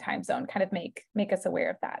a different time zone, kind of make us aware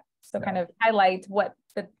of that. So kind of highlight what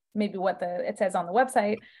it says on the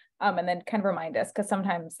website, and then kind of remind us, because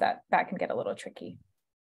sometimes that can get a little tricky.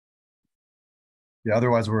 Yeah,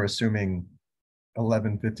 otherwise we're assuming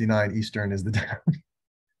 11:59 Eastern is the time,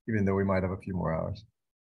 even though we might have a few more hours.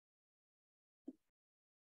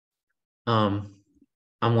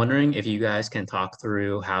 I'm wondering if you guys can talk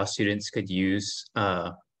through how students could use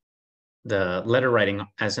the letter writing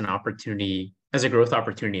as an opportunity, as a growth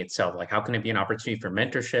opportunity itself. How can it be an opportunity for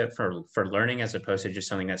mentorship, for learning, as opposed to just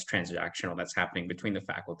something that's transactional, that's happening between the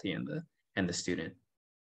faculty and the student?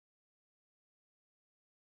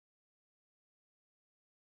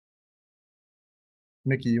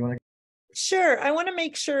 Mickey, you want to? Sure. I want to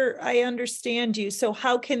make sure I understand you. So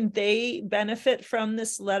how can they benefit from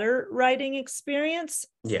this letter writing experience?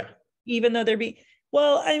 Yeah. Even though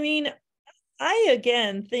well, I mean, I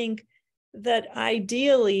again think that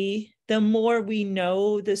ideally, the more we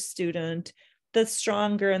know the student, the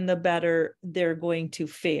stronger and the better they're going to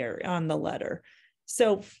fare on the letter.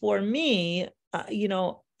 So for me,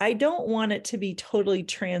 I don't want it to be totally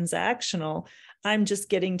transactional. I'm just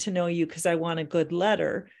getting to know you because I want a good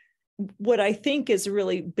letter. What I think is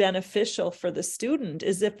really beneficial for the student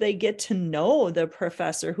is if they get to know the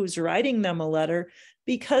professor who's writing them a letter,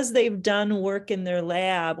 because they've done work in their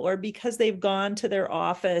lab, or because they've gone to their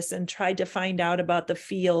office and tried to find out about the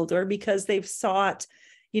field, or because they've sought,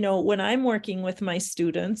 when I'm working with my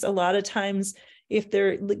students, a lot of times if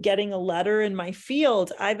they're getting a letter in my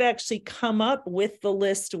field, I've actually come up with the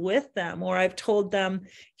list with them, or I've told them,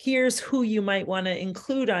 here's who you might want to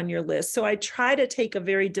include on your list. So I try to take a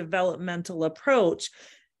very developmental approach.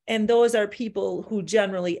 And those are people who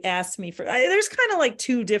generally ask me there's kind of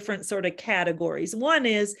two different sort of categories. One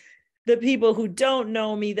is the people who don't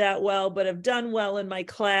know me that well, but have done well in my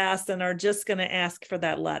class and are just going to ask for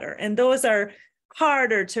that letter. And those are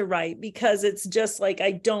harder to write because it's just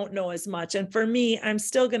I don't know as much. And for me, I'm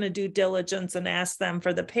still going to do diligence and ask them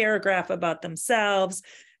for the paragraph about themselves,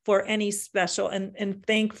 for any special, and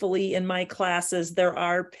thankfully in my classes, there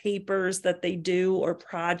are papers that they do or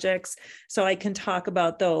projects, so I can talk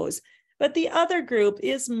about those. But the other group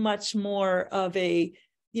is much more of a,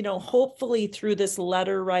 hopefully through this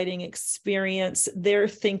letter writing experience, they're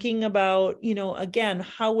thinking about, again,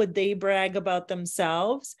 how would they brag about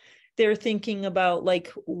themselves? They're thinking about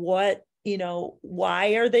what, why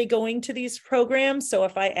are they going to these programs? So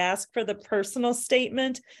if I ask for the personal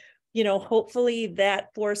statement, hopefully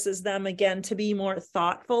that forces them again to be more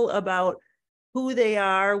thoughtful about who they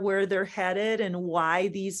are, where they're headed, and why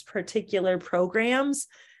these particular programs.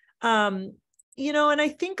 And I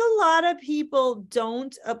think a lot of people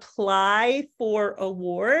don't apply for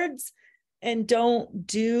awards and don't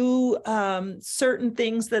do certain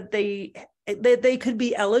things that they could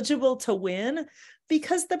be eligible to win,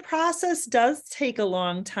 because the process does take a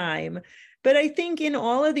long time. But I think in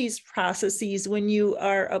all of these processes, when you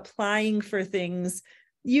are applying for things,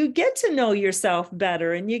 you get to know yourself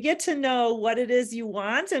better, and you get to know what it is you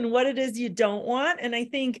want and what it is you don't want. And I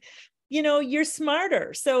think you're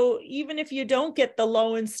smarter. So even if you don't get the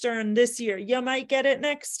Lowenstern this year, you might get it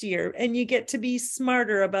next year, and you get to be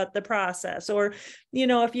smarter about the process. Or,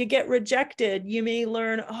 if you get rejected, you may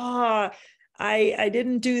learn, I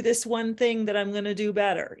didn't do this one thing that I'm going to do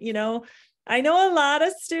better. I know a lot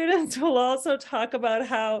of students will also talk about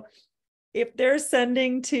how if they're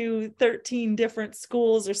sending to 13 different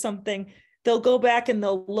schools or something, they'll go back and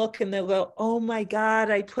they'll look and they'll go, oh my God,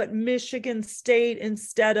 I put Michigan State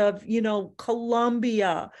instead of,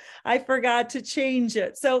 Columbia. I forgot to change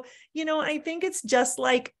it. So, I think it's just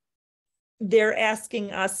like they're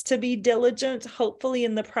asking us to be diligent. Hopefully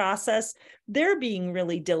in the process, they're being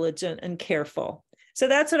really diligent and careful. So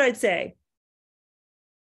that's what I'd say.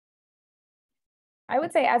 I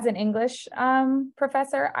would say as an English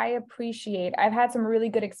professor, I've had some really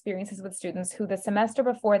good experiences with students who the semester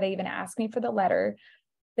before they even ask me for the letter,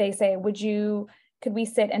 they say, could we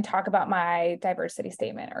sit and talk about my diversity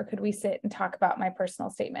statement? Or could we sit and talk about my personal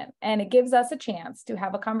statement? And it gives us a chance to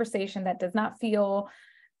have a conversation that does not feel,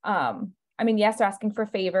 yes, they're asking for a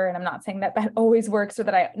favor, and I'm not saying that that always works or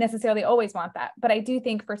that I necessarily always want that. But I do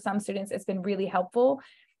think for some students, it's been really helpful,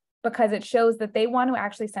 because it shows that they want to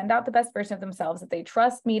actually send out the best version of themselves, that they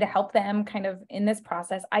trust me to help them kind of in this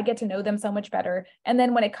process. I get to know them so much better. And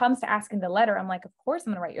then when it comes to asking the letter, I'm like, of course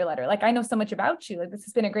I'm going to write your letter. Like, I know so much about you. Like, this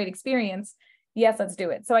has been a great experience. Yes, let's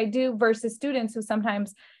do it. So I do, versus students who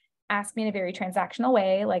sometimes ask me in a very transactional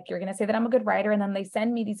way, like, you're going to say that I'm a good writer, and then they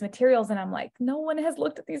send me these materials and I'm like, no one has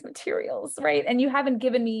looked at these materials, right? And you haven't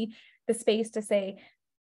given me the space to say,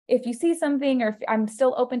 if you see something, or if I'm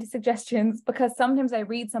still open to suggestions, because sometimes I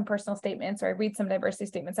read some personal statements or I read some diversity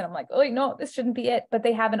statements and I'm like, oh, no, this shouldn't be it. But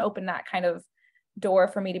they haven't opened that kind of door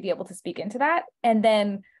for me to be able to speak into that and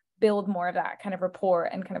then build more of that kind of rapport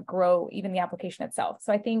and kind of grow even the application itself.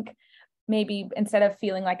 So I think maybe instead of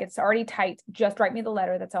feeling like it's already tight, just write me the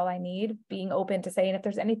letter, that's all I need, being open to saying, if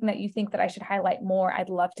there's anything that you think that I should highlight more, I'd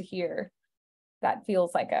love to hear. That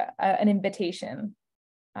feels like an invitation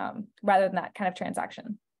rather than that kind of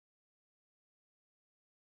transaction.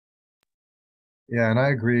 Yeah, and I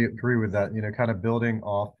agree with that, kind of building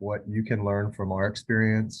off what you can learn from our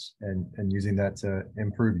experience and using that to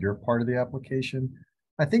improve your part of the application.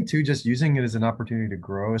 I think too, just using it as an opportunity to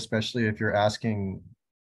grow, especially if you're asking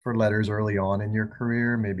for letters early on in your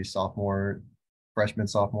career, maybe freshman,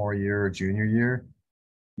 sophomore year or junior year.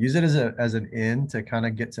 Use it as an in to kind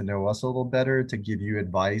of get to know us a little better, to give you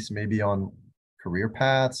advice maybe on career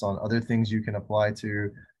paths, on other things you can apply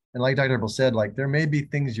to. And like Dr. Abel said, like, there may be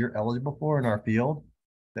things you're eligible for in our field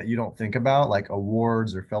that you don't think about, like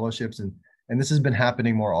awards or fellowships. And this has been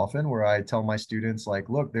happening more often, where I tell my students, like,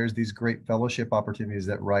 look, there's these great fellowship opportunities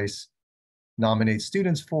that Rice nominates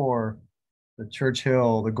students for, the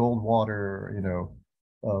Churchill, the Goldwater,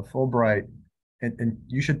 Fulbright. And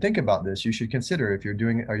you should think about this. You should consider,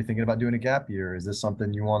 are you thinking about doing a gap year? Is this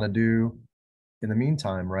something you want to do in the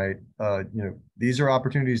meantime, right? These are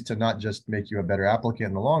opportunities to not just make you a better applicant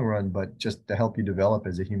in the long run, but just to help you develop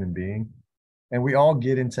as a human being. And we all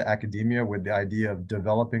get into academia with the idea of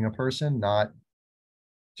developing a person, not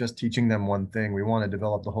just teaching them one thing. We want to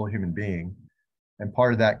develop the whole human being. And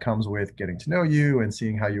part of that comes with getting to know you and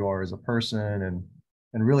seeing how you are as a person,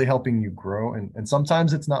 and really helping you grow. And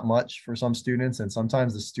sometimes it's not much for some students. And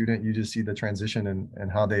sometimes the student, you just see the transition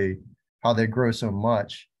and how they grow so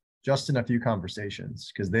much just in a few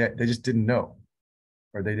conversations, because they just didn't know,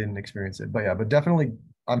 or they didn't experience it. But definitely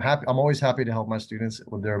I'm always happy to help my students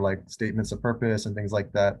with their like statements of purpose and things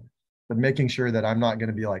like that, but making sure that I'm not going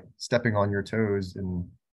to be like stepping on your toes and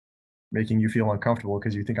making you feel uncomfortable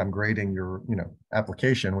because you think I'm grading your,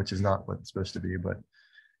 application, which is not what it's supposed to be.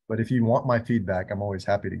 But if you want my feedback, I'm always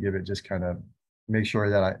happy to give it. Just kind of make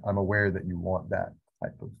sure that I'm aware that you want that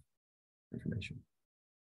type of information.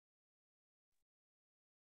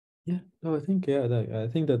 Yeah, no, I think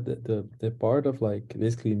that the part of like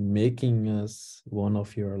basically making us one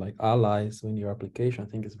of your like allies in your application, I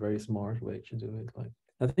think is a very smart way to do it. Like,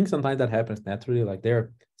 I think sometimes that happens naturally. Like, there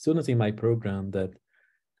are students in my program that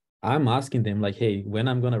I'm asking them like, hey, when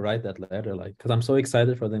I'm gonna write that letter, like, because I'm so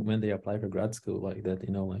excited for them when they apply for grad school, like that,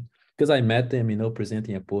 like, because I met them,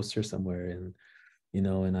 presenting a poster somewhere, and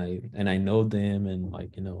and I know them, and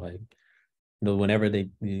like, whenever they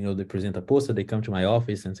present a poster, they come to my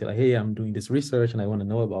office and say like, hey, I'm doing this research and I want to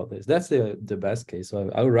know about this. That's the best case.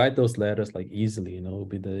 So I will write those letters like easily, it'll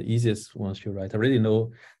be the easiest ones to write. I already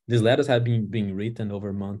know these letters have been being written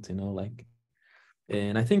over months, like,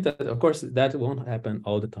 and I think that of course that won't happen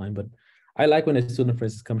all the time, but I like when a student, for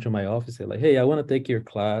instance, come to my office and say like, hey, I want to take your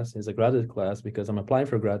class as a graduate class because I'm applying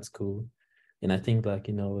for grad school. And I think like,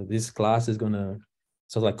 this class is going to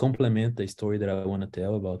sort of like complement the story that I want to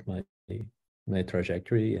tell about my my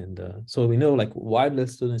trajectory. And so we know, like, while the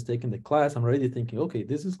students taking the class, I'm already thinking, okay,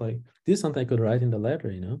 this is something I could write in the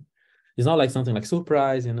letter, you know. It's not like something like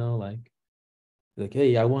surprise, you know, like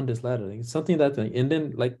hey, I want this letter. It's something that, and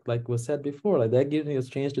then like was said before, like that gives me a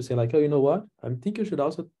chance to say like, oh, you know what, I think you should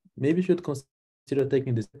also maybe should consider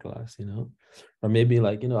taking this class, you know. Or maybe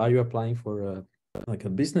like, you know, are you applying for like a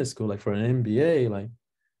business school, like for an MBA? Like,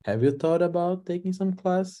 have you thought about taking some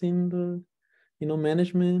class in the, you know,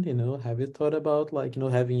 management? You know, have you thought about, like, you know,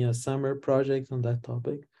 having a summer project on that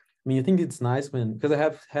topic? I mean, I think it's nice when, because I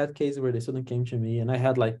have had cases where the student came to me and I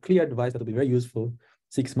had like clear advice that would be very useful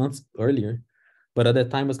 6 months earlier, but at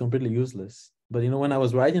that time was completely useless. But, you know, when I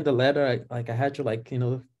was writing the letter, I had to, like, you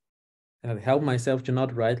know, help myself to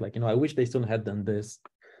not write like, you know, I wish they still had done this,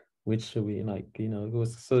 which we, like, you know, it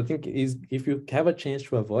was. So I think is, if you have a chance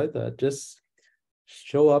to avoid that, just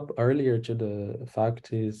show up earlier to the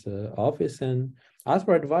faculty's office and ask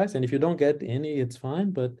for advice. And if you don't get any, it's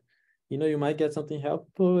fine, but, you know, you might get something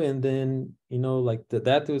helpful. And then, you know, like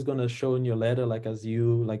that is going to show in your letter, like, as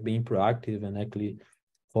you like being proactive and actually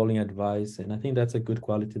following advice. And I think that's a good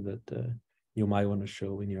quality that you might want to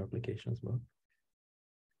show in your application as well.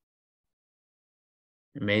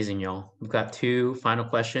 Amazing, y'all. We've got 2 final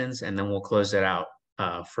questions and then we'll close it out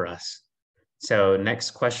for us. So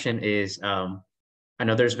next question is, I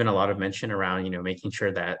know there's been a lot of mention around, you know, making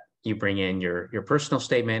sure that you bring in your personal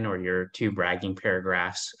statement or your 2 bragging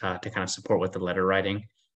paragraphs to kind of support with the letter writing.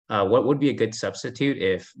 What would be a good substitute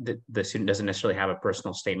if the student doesn't necessarily have a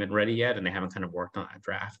personal statement ready yet and they haven't kind of worked on that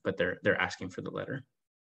draft, but they're asking for the letter?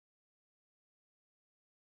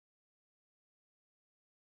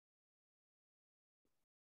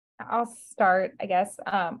 I'll start, I guess.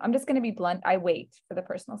 I'm just going to be blunt. I wait for the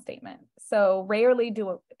personal statement. So rarely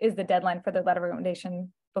is the deadline for the letter of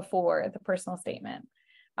recommendation before the personal statement.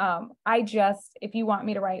 If you want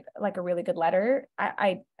me to write like a really good letter,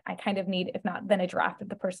 I kind of need, if not, then a draft of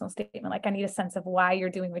the personal statement. Like, I need a sense of why you're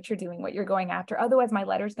doing what you're doing, what you're going after. Otherwise, my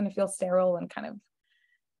letter is going to feel sterile and kind of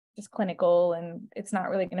just clinical, and it's not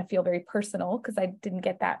really going to feel very personal because I didn't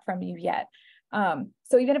get that from you yet.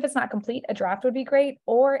 So even if it's not complete, a draft would be great.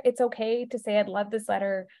 Or it's okay to say, I'd love this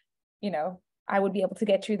letter, you know, I would be able to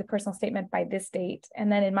get you the personal statement by this date.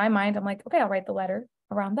 And then in my mind, I'm like, okay, I'll write the letter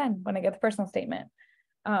around then when I get the personal statement.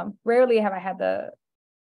 Rarely have I had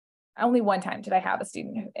only one time did I have a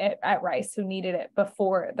student at Rice who needed it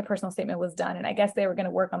before the personal statement was done. And I guess they were going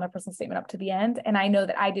to work on their personal statement up to the end. And I know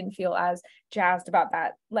that I didn't feel as jazzed about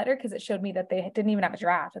that letter because it showed me that they didn't even have a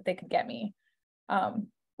draft that they could get me,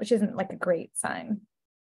 which isn't like a great sign.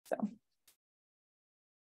 So.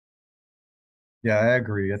 Yeah, I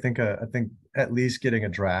agree. I think at least getting a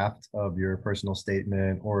draft of your personal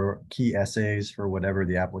statement or key essays for whatever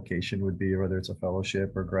the application would be, whether it's a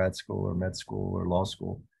fellowship or grad school or med school or law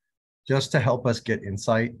school, just to help us get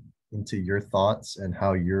insight into your thoughts and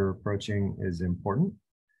how you're approaching is important.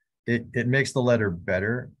 It makes the letter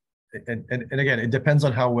better. And again, it depends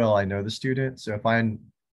on how well I know the student. So if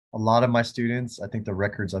a lot of my students, I think the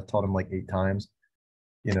records I've taught them like 8 times,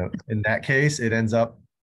 you know, in that case, it ends up,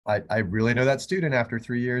 I really know that student after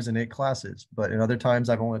 3 years and 8 classes, but in other times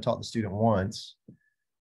I've only taught the student once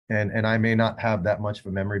and I may not have that much of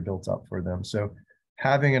a memory built up for them. So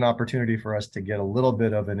having an opportunity for us to get a little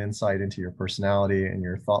bit of an insight into your personality and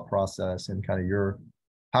your thought process and kind of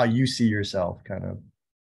how you see yourself kind of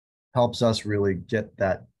helps us really get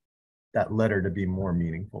that letter to be more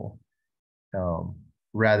meaningful.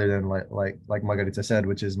 Rather than like Margarita said,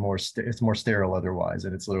 which is it's more sterile otherwise.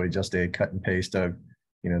 And it's literally just a cut and paste of,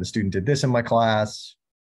 you know, the student did this in my class,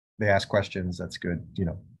 they asked questions, that's good, you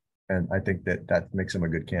know, and I think that makes them a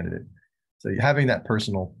good candidate. So having that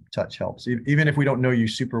personal touch helps. Even if we don't know you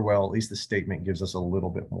super well, at least the statement gives us a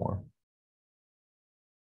little bit more.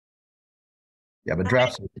 Yeah, but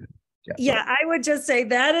drafts. Yeah, I would just say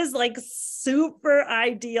that is like super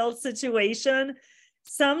ideal situation.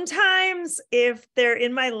 Sometimes if they're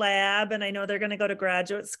in my lab and I know they're going to go to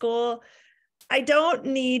graduate school, I don't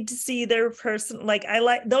need to see their person. Like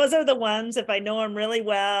those are the ones, if I know them really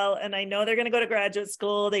well and I know they're going to go to graduate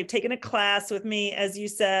school, they've taken a class with me, as you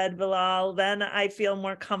said, Bilal, then I feel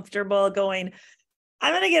more comfortable going,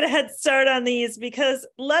 I'm going to get a head start on these, because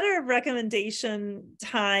letter of recommendation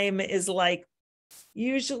time is like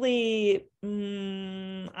usually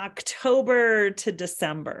October to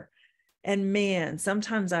December. And man,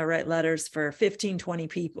 sometimes I write letters for 15, 20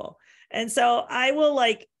 people. And so I will,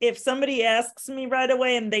 like, if somebody asks me right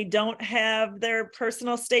away and they don't have their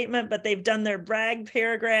personal statement, but they've done their brag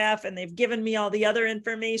paragraph and they've given me all the other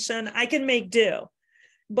information, I can make do.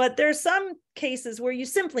 But there's some cases where you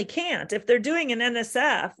simply can't. If they're doing an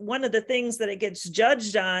NSF, one of the things that it gets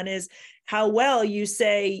judged on is how well you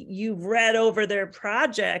say you've read over their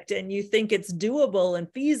project and you think it's doable and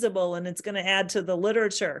feasible and it's going to add to the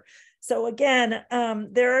literature. So again,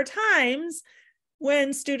 there are times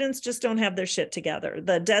when students just don't have their shit together.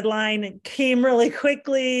 The deadline came really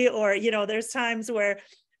quickly, or, there's times where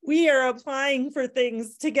we are applying for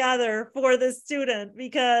things together for the student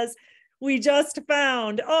because we just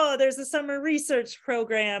found, oh, there's a summer research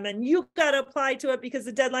program and you got to apply to it because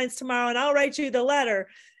the deadline's tomorrow and I'll write you the letter.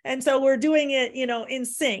 And so we're doing it, in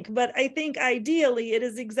sync. But I think ideally it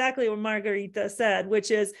is exactly what Margarita said,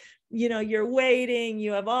 which is, you're waiting,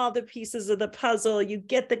 you have all the pieces of the puzzle, you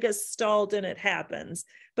get the gestalt and it happens.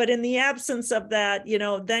 But in the absence of that,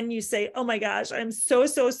 then you say, oh my gosh, I'm so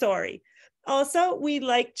sorry. Also, we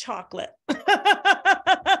like chocolate, especially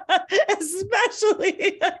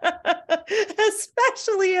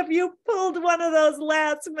if you pulled one of those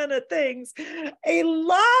last minute things. A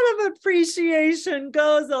lot of appreciation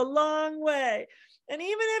goes a long way. And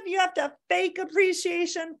even if you have to fake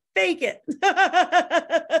appreciation, fake it.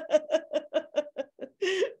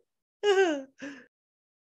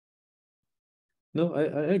 No,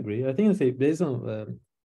 I agree. I think it's based on a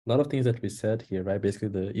lot of things that we said here, right?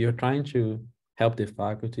 Basically, you're trying to help the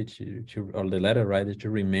faculty or the letter writer to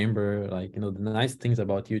remember, like, the nice things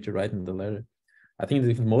about you to write in the letter. I think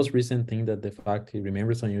the most recent thing that the faculty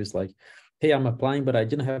remembers on you is like, hey, I'm applying, but I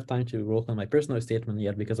didn't have time to work on my personal statement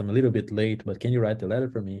yet because I'm a little bit late, but can you write the letter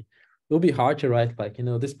for me? It'll be hard to write like,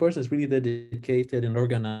 this person is really dedicated and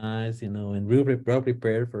organized, and really well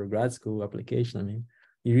prepared for a grad school application. I mean,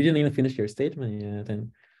 you didn't even finish your statement yet.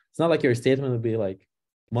 And it's not like your statement will be like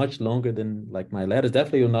much longer than like my letters.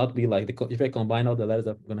 Definitely will not be like, if I combine all the letters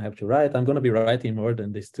I'm going to have to write, I'm going to be writing more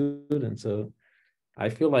than the student. So I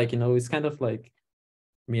feel like, it's kind of like,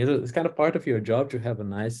 I mean, it's kind of part of your job to have a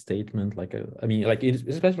nice statement,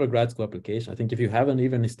 especially for grad school application. I think if you haven't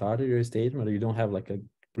even started your statement or you don't have like a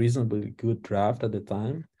reasonably good draft at the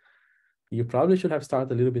time, you probably should have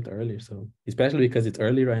started a little bit earlier. So especially because it's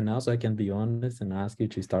early right now, so I can be honest and ask you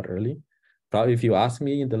to start early. Probably if you ask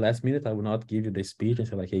me in the last minute, I will not give you the speech and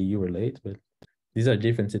say like, hey, you were late, but these are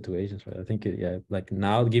different situations, right? I think, like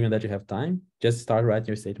now, given that you have time, just start writing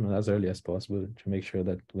your statement as early as possible to make sure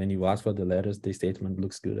that when you ask for the letters, the statement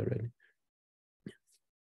looks good already.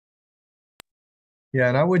 Yeah,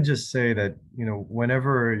 and I would just say that,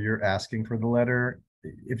 whenever you're asking for the letter,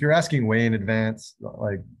 if you're asking way in advance,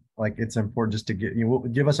 like it's important just to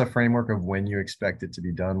give us a framework of when you expect it to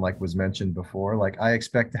be done, like was mentioned before. Like I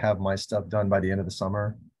expect to have my stuff done by the end of the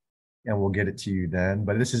summer and we'll get it to you then,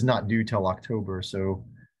 but this is not due till October. So,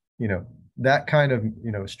 that kind of,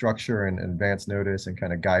 structure and advance notice and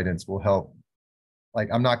kind of guidance will help. Like,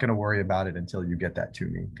 I'm not going to worry about it until you get that to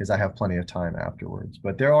me because I have plenty of time afterwards.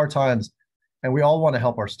 But there are times, and we all want to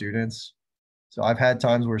help our students. So I've had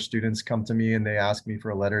times where students come to me and they ask me for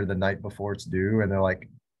a letter the night before it's due. And they're like,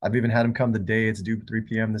 I've even had them come the day it's due, 3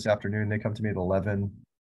 p.m. this afternoon. They come to me at 11.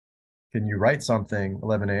 Can you write something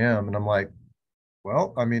 11 a.m.? And I'm like,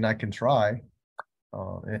 well, I mean, I can try.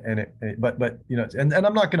 But and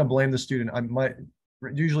I'm not going to blame the student.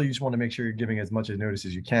 Usually you just want to make sure you're giving as much notice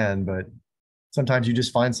as you can, but sometimes you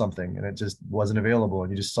just find something and it just wasn't available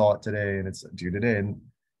and you just saw it today and it's due today.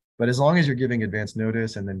 But as long as you're giving advance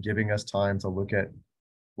notice and then giving us time to look at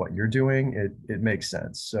what you're doing, it makes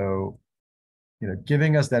sense. So,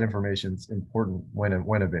 giving us that information is important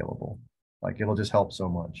when available. Like it'll just help so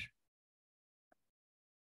much.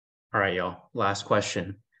 All right, y'all. Last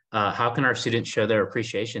question. How can our students show their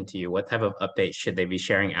appreciation to you? What type of updates should they be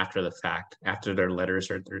sharing after the fact, after their letters,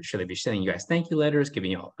 or should they be sending you guys thank you letters,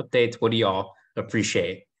 giving y'all updates? What do y'all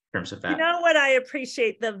appreciate in terms of that? You know what I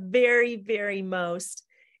appreciate the very, very most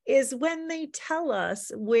is when they tell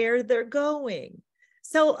us where they're going.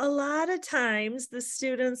 So a lot of times the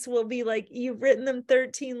students will be like, you've written them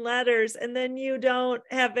 13 letters and then you don't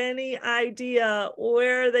have any idea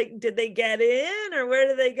did they get in or where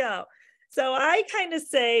did they go? So I kind of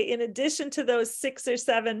say, in addition to those 6 or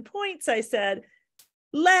 7 points, I said,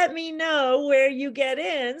 let me know where you get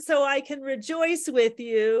in so I can rejoice with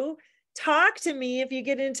you. Talk to me if you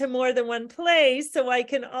get into more than one place so I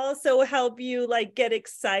can also help you like get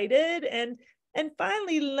excited and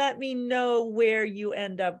finally let me know where you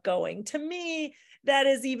end up going. To me, that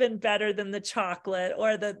is even better than the chocolate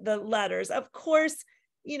or the letters. Of course,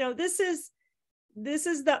 this is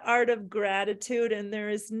the art of gratitude, and there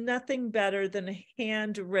is nothing better than a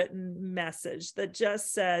handwritten message that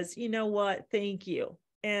just says, you know what, thank you.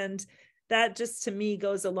 And that just to me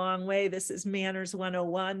goes a long way. This is Manners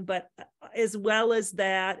 101, but as well as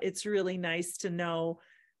that, it's really nice to know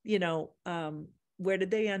where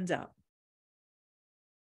did they end up?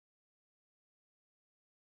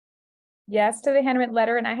 Yes to the handwritten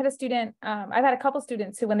letter. And I had a student, I've had a couple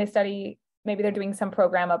students who, when they study, maybe they're doing some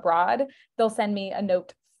program abroad, they'll send me a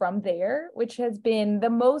note from there, which has been the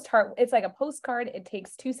most it's like a postcard. It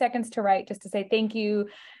takes 2 seconds to write, just to say, thank you.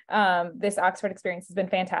 This Oxford experience has been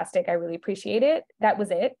fantastic. I really appreciate it. That was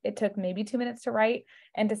it. It took maybe 2 minutes to write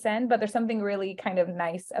and to send, but there's something really kind of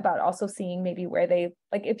nice about also seeing maybe where they,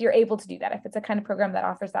 like, if you're able to do that, if it's a kind of program that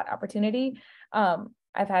offers that opportunity.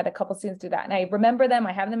 I've had a couple students do that, and I remember them.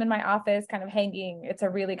 I have them in my office kind of hanging. It's a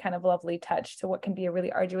really kind of lovely touch to what can be a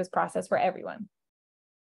really arduous process for everyone.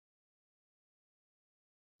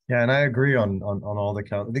 Yeah, and I agree on all the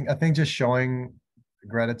count. I think just showing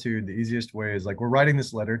gratitude, the easiest way is like, we're writing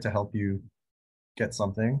this letter to help you get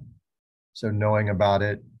something. So knowing about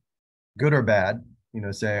it, good or bad,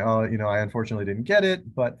 saying, oh, I unfortunately didn't get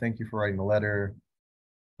it, but thank you for writing the letter.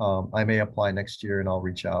 I may apply next year and I'll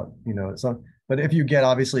reach out, so, but if you get,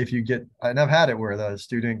 and I've had it where the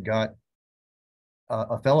student got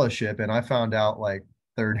a fellowship, and I found out like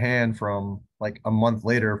third hand from like a month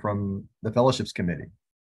later from the fellowships committee.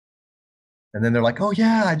 And then they're like, oh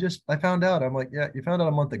yeah, I found out. I'm like, yeah, you found out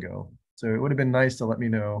a month ago. So it would have been nice to let me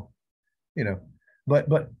know,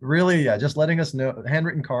 but really, yeah, just letting us know.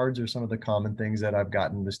 Handwritten cards are some of the common things that I've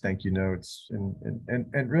gotten, just thank you notes.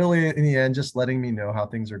 And really in the end, just letting me know how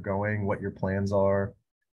things are going, what your plans are.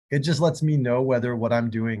 It just lets me know whether what I'm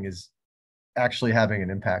doing is actually having an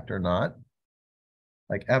impact or not.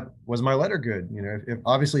 Like, was my letter good? If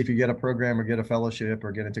obviously if you get a program or get a fellowship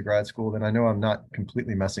or get into grad school, then I know I'm not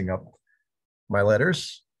completely messing up my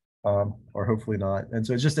letters, or hopefully not. And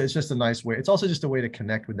so it's just a nice way. It's also just a way to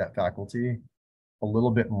connect with that faculty a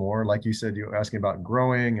little bit more. Like you said, you were asking about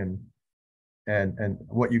growing and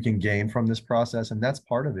what you can gain from this process. And that's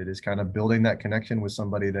part of it, is kind of building that connection with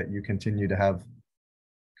somebody that you continue to have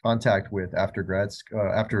contact with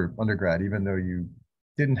after undergrad, even though you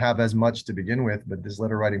didn't have as much to begin with, but this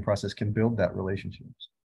letter writing process can build that relationship.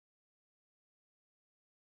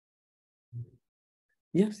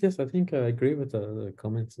 Yes, I think I agree with the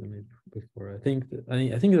comments I made before. I think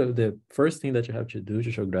the first thing that you have to do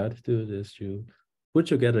to show gratitude is to put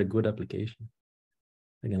together a good application.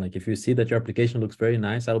 Again, like if you see that your application looks very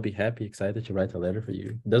nice, I'll be happy, excited to write a letter for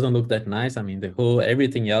you. It doesn't look that nice, I mean,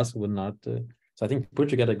 everything else would not. So I think put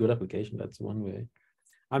together a good application. That's one way.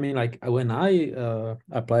 I mean, like when I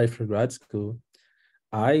applied for grad school,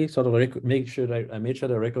 I sort of made sure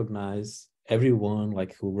to recognize everyone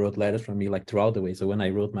like who wrote letters from me like throughout the way. So when I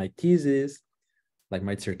wrote my thesis, like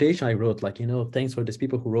my dissertation, I wrote like, thanks for these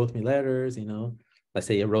people who wrote me letters, let's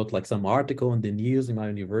say I wrote like some article in the news in my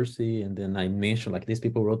university, and then I mentioned like these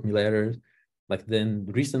people wrote me letters. Like then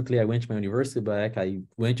recently I went to my university back, I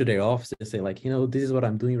went to their office and say like, this is what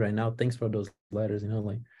I'm doing right now. Thanks for those letters,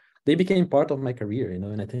 like they became part of my career,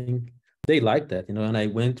 and I think they liked that, and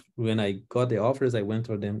when I got the offers, I went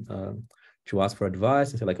to them to ask for advice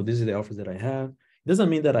and say like, oh, this is the offers that I have. It doesn't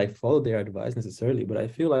mean that I followed their advice necessarily, but I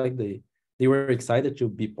feel like they were excited to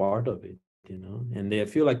be part of it, and I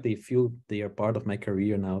feel like they are part of my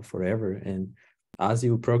career now forever. And as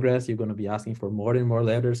you progress, you're going to be asking for more and more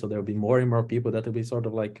letters. So there'll be more and more people that will be sort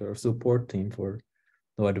of like a support team for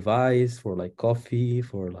no advice, for like coffee,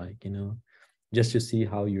 for like, just to see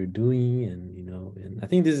how you're doing. And, and I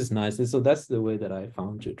think this is nice. And so that's the way that I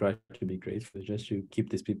found to try to be grateful, just to keep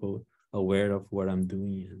these people aware of what I'm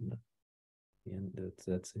doing. And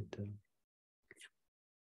that's it.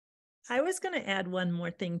 I was going to add one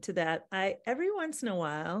more thing to that. Every once in a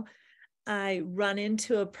while, I run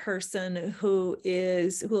into a person who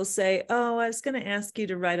will say, oh, I was going to ask you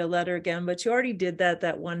to write a letter again, but you already did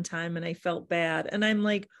that one time and I felt bad. And I'm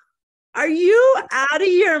like, are you out of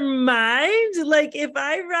your mind? Like, if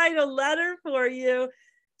I write a letter for you,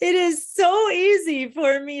 it is so easy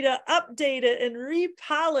for me to update it and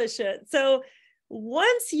repolish it. So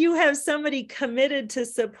once you have somebody committed to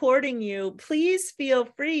supporting you, please feel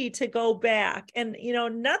free to go back. And,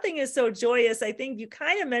 nothing is so joyous. I think you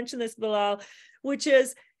kind of mentioned this, Bilal, which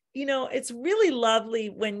is, it's really lovely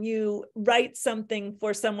when you write something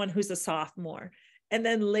for someone who's a sophomore. And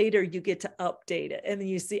then later you get to update it. And then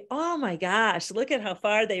you see, oh my gosh, look at how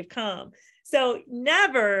far they've come. So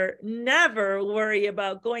never worry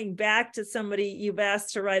about going back to somebody you've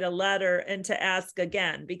asked to write a letter and to ask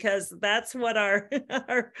again, because that's what our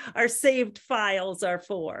saved files are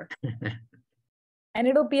for. And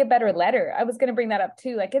it'll be a better letter. I was going to bring that up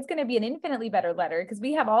too. Like, it's going to be an infinitely better letter because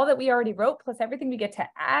we have all that we already wrote plus everything we get to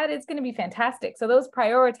add. It's going to be fantastic. So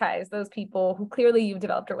prioritize those people who clearly you've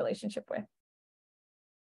developed a relationship with.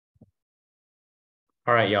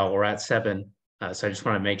 All right, y'all, we're at 7. So I just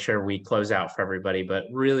want to make sure we close out for everybody, but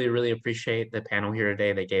really, really appreciate the panel here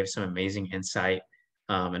today. They gave some amazing insight.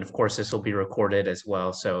 And of course, this will be recorded as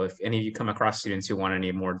well. So if any of you come across students who want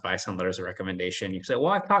any more advice on letters of recommendation, you say,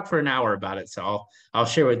 well, I've talked for an hour about it. So I'll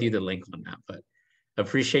share with you the link on that, but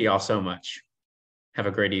appreciate y'all so much. Have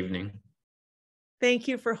a great evening. Thank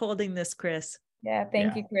you for holding this, Chris. Yeah,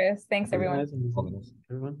 thank you, Chris. Thanks, everyone.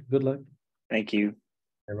 Everyone, good luck. Thank you.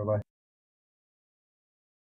 Okay, bye-bye.